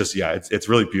 But it's just it's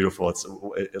really beautiful. It's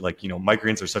like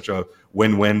microgreens are such a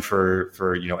win-win for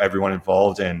everyone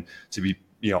involved, and to be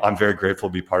I'm very grateful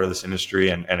to be part of this industry,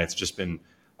 and it's just been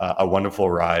a wonderful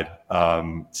ride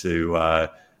to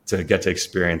get to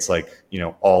experience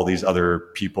all these other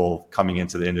people coming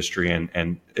into the industry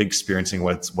and experiencing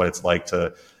what it's like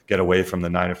to get away from the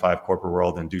 9-to-5 corporate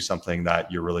world and do something that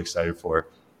you're really excited for.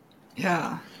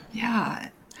 Yeah.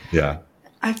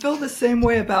 I feel the same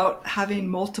way about having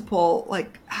multiple,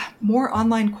 more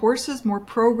online courses, more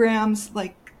programs.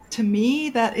 To me,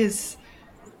 that is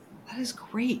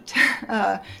great.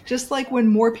 Just like when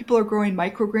more people are growing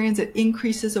microgreens, it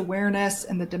increases awareness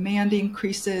and the demand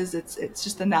increases. It's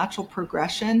just a natural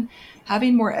progression.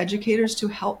 Having more educators to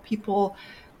help people,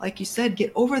 like you said,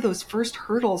 get over those first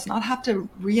hurdles, not have to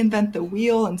reinvent the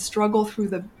wheel and struggle through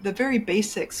the very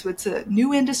basics. It's a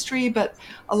new industry, but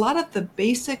a lot of the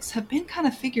basics have been kind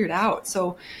of figured out.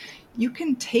 So you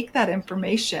can take that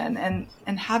information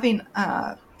and having,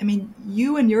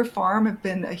 you and your farm have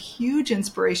been a huge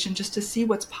inspiration just to see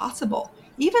what's possible.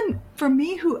 Even for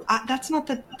me, that's not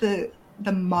the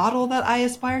model that I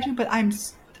aspire to, but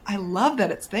I love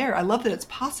that it's there. I love that it's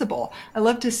possible. I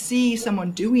love to see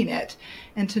someone doing it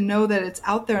and to know that it's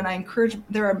out there. And I encourage,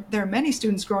 there are many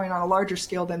students growing on a larger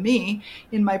scale than me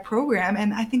in my program.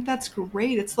 And I think that's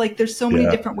great. It's like, there's so many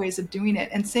different ways of doing it.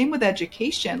 And same with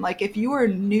education. Like if you are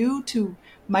new to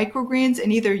microgreens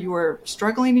and either you are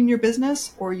struggling in your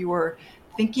business or you are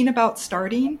thinking about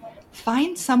starting,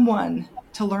 find someone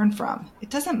to learn from. It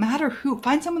doesn't matter who.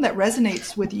 Find someone that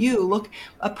resonates with you. Look,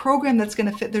 a program that's going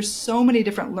to fit. There's so many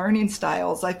different learning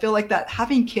styles. I feel like that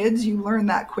having kids, you learn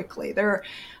that quickly.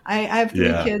 I have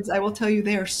 3 kids. I will tell you,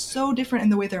 they are so different in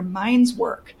the way their minds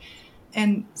work.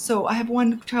 And so I have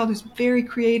one child who's very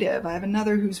creative. I have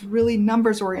another who's really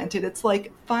numbers oriented. It's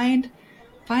like find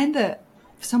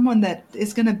someone that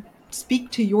is going to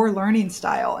speak to your learning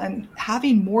style, and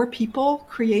having more people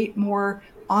create more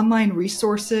online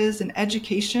resources and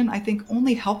education, I think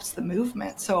only helps the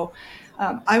movement. So,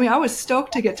 I was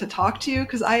stoked to get to talk to you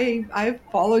because I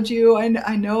followed you.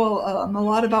 I know a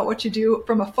lot about what you do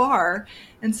from afar.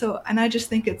 And I just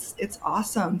think it's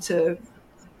awesome to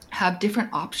have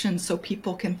different options so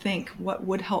people can think what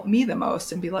would help me the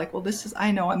most and be like, well,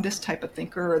 I know I'm this type of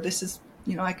thinker, or this is,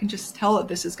 I can just tell that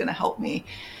this is going to help me.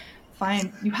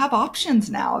 You have options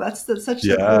now. That's such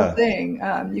a cool thing.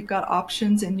 You've got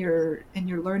options in your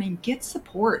learning. Get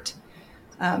support.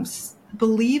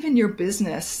 Believe in your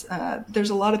business.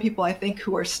 There's a lot of people, I think,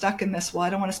 who are stuck in this. Well, I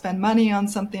don't want to spend money on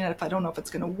something if I don't know if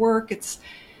it's going to work. If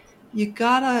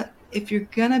you're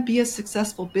going to be a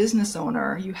successful business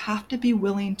owner, you have to be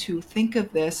willing to think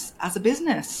of this as a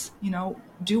business.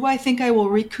 Do I think I will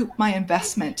recoup my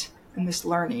investment in this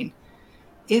learning?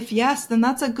 If yes, then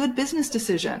that's a good business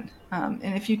decision. And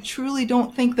if you truly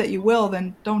don't think that you will,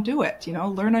 then don't do it.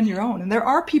 Learn on your own. And there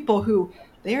are people who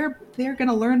they're going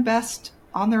to learn best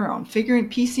on their own,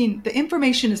 piecing the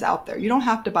information is out there. You don't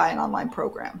have to buy an online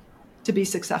program to be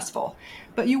successful,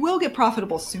 but you will get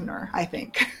profitable sooner, I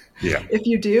think. Yeah. If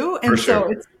you do. And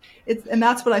so sure. and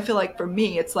that's what I feel like for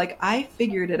me. It's like I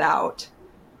figured it out,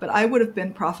 but I would have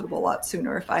been profitable a lot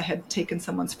sooner if I had taken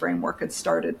someone's framework and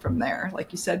started from there.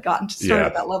 Like you said, gotten to start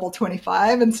at that level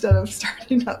 25 instead of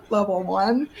starting at level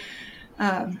 1.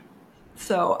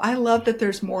 So I love that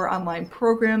there's more online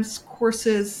programs,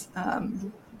 courses,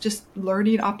 just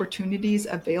learning opportunities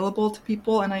available to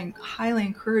people. And I highly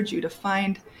encourage you to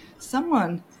find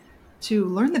someone to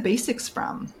learn the basics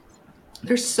from.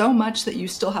 There's so much that you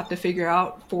still have to figure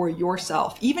out for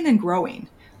yourself, even in growing.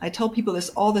 I tell people this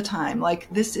all the time, like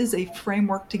this is a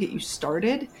framework to get you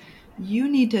started. You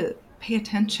need to pay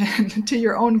attention to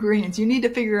your own greens. You need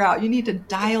to you need to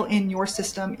dial in your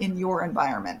system in your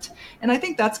environment. And I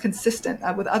think that's consistent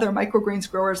with other microgreens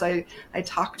growers I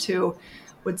talk to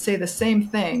would say the same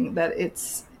thing, that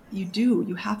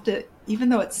you have to, even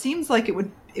though it seems like it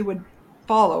would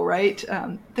follow, right?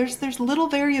 There's little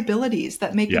variabilities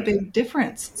that make a big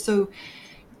difference. So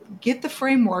get the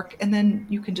framework, and then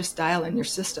you can just dial in your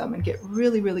system and get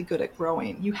really, really good at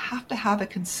growing. You have to have a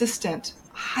consistent,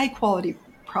 high quality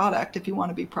product if you want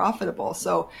to be profitable.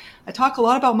 So I talk a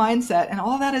lot about mindset, and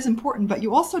all that is important, but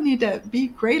you also need to be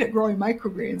great at growing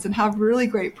microgreens and have really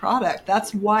great product.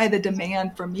 That's why the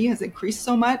demand for me has increased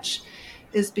so much,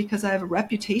 is because I have a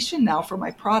reputation now for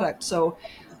my product. So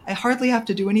I hardly have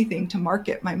to do anything to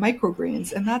market my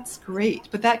microgreens, and that's great.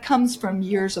 But that comes from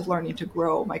years of learning to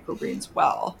grow microgreens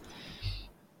well.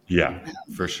 Yeah,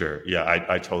 for sure. Yeah,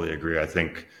 I totally agree. I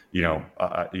think,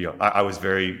 I was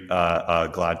very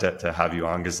glad to have you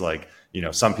on, because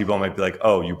some people might be like,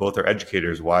 oh, you both are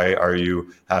educators. Why are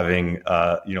you having,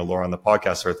 Laura on the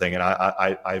podcast sort of thing? And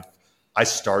I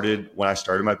started, when I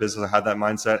started my business, I had that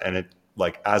mindset. And it,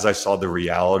 as I saw the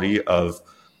reality of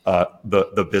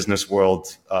the business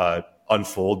world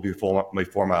unfold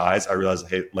before my eyes, I realized,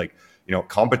 hey,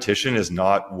 competition is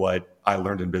not what I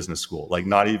learned in business school,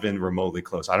 not even remotely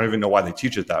close. I don't even know why they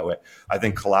teach it that way. I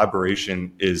think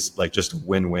collaboration is just a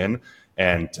win-win.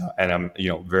 And I'm,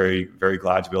 very, very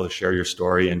glad to be able to share your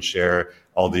story and share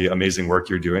all the amazing work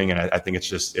you're doing. And I think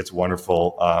it's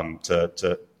wonderful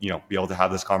to be able to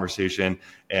have this conversation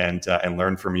and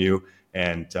learn from you.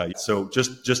 And so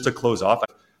just to close off,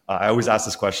 I always ask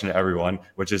this question to everyone,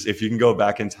 which is, if you can go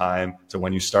back in time to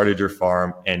when you started your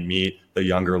farm and meet the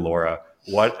younger Laura,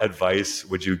 what advice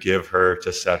would you give her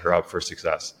to set her up for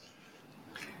success?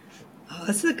 Oh,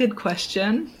 this is a good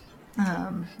question.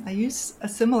 I use a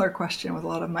similar question with a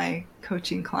lot of my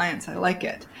coaching clients. I like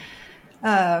it.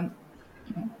 I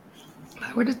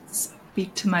would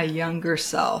speak to my younger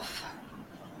self.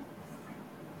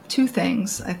 Two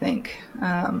things, I think.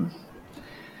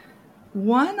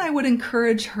 One, I would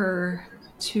encourage her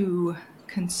to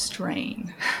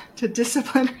constrain, to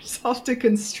discipline herself to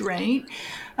constrain,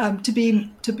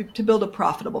 to build a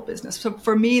profitable business. So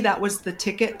for me, that was the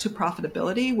ticket to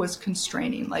profitability, was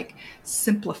constraining,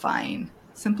 simplifying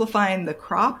the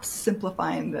crops,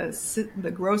 simplifying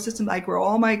the grow system. I grow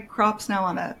all my crops now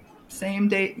on a same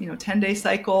day, 10-day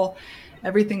cycle.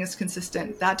 Everything is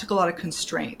consistent. That took a lot of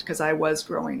constraint, because I was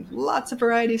growing lots of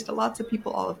varieties to lots of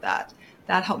people, all of that.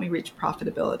 That helped me reach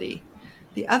profitability.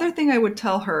 The other thing I would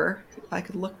tell her, if I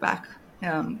could look back,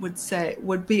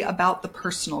 would be about the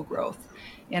personal growth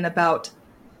and about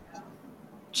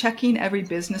checking every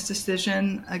business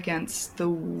decision against the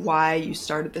why you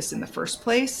started this in the first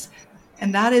place.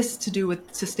 And that is to do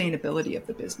with sustainability of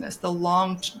the business, the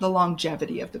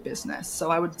longevity of the business.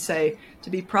 So I would say, to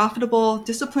be profitable,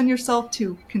 discipline yourself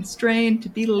to constrain, to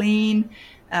be lean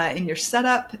in your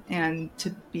setup, and to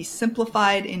be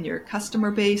simplified in your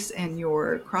customer base and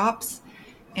your crops.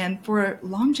 And for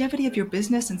longevity of your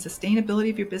business and sustainability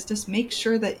of your business, make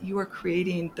sure that you are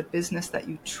creating the business that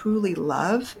you truly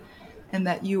love, and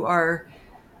that you are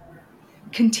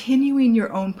continuing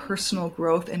your own personal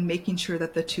growth and making sure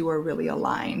that the two are really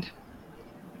aligned.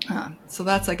 So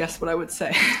that's, I guess, what I would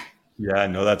say. Yeah,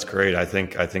 no, that's great. I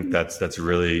think that's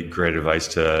really great advice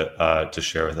to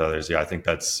share with others. Yeah, I think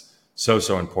that's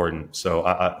so important.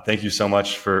 So thank you so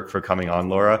much for coming on,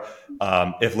 Laura.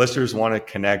 If listeners want to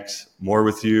connect more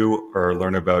with you or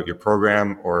learn about your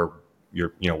program, or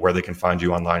where they can find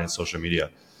you online and social media.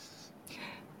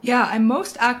 Yeah, I'm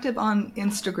most active on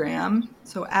Instagram.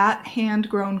 So at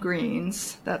Handgrown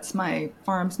Greens, that's my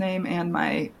farm's name and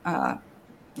my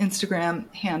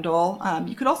Instagram handle.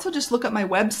 You could also just look at my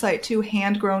website too,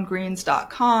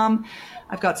 handgrowngreens.com.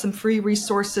 I've got some free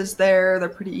resources there. They're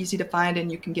pretty easy to find, and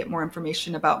you can get more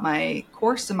information about my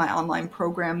course and my online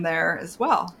program there as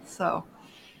well. So,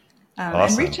 awesome.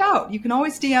 And reach out. You can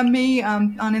always DM me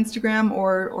on Instagram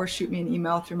or shoot me an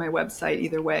email through my website.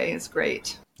 Either way is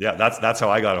great. Yeah, that's how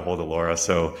I got a hold of Laura.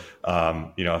 So,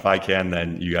 if I can,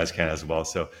 then you guys can as well.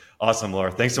 So awesome, Laura.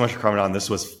 Thanks so much for coming on. This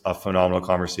was a phenomenal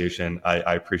conversation.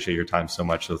 I appreciate your time so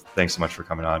much. So thanks so much for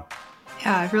coming on.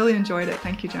 Yeah, I really enjoyed it.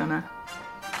 Thank you, Jonah.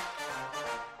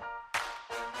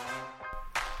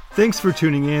 Thanks for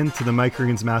tuning in to the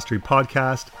Microgreens Mastery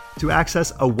Podcast. To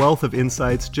access a wealth of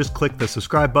insights, just click the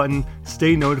subscribe button,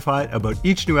 stay notified about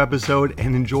each new episode,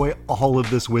 and enjoy all of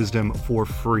this wisdom for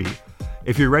free.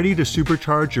 If you're ready to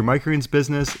supercharge your microgreens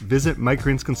business, visit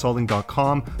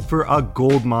microgreensconsulting.com for a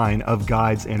gold mine of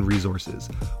guides and resources.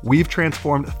 We've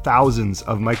transformed thousands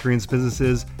of microgreens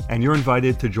businesses, and you're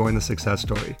invited to join the success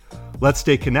story. Let's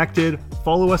stay connected.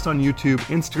 Follow us on YouTube,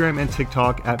 Instagram, and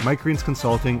TikTok at Microgreens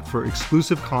Consulting for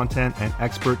exclusive content and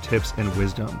expert tips and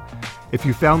wisdom. If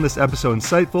you found this episode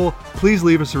insightful, please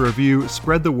leave us a review,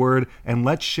 spread the word, and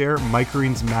let's share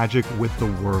microgreens magic with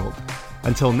the world.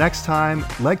 Until next time,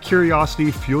 let curiosity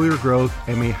fuel your growth,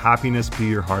 and may happiness be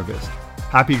your harvest.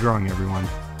 Happy growing, everyone.